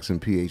 Terry Jackson,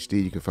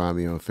 PhD. You can find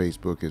me on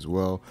Facebook as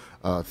well.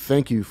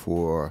 Thank you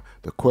for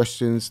the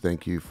questions.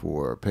 Thank you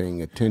for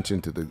paying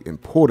attention to the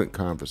important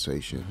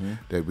conversation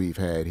that we've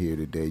had here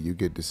today. You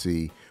get to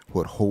see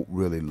what hope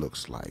really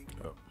looks like.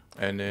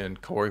 And then,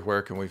 Corey,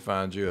 where can we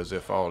find you, as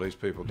if all these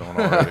people don't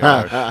already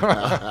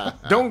know?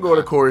 Don't go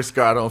to Corey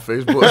Scott on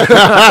Facebook.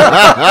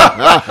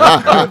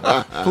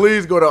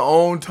 Please go to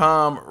Own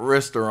Time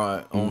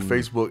Restaurant on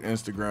Facebook,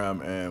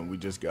 Instagram, and we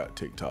just got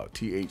TikTok,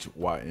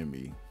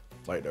 THYME,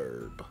 like the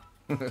herb.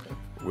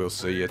 We'll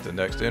see you at the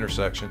next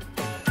intersection.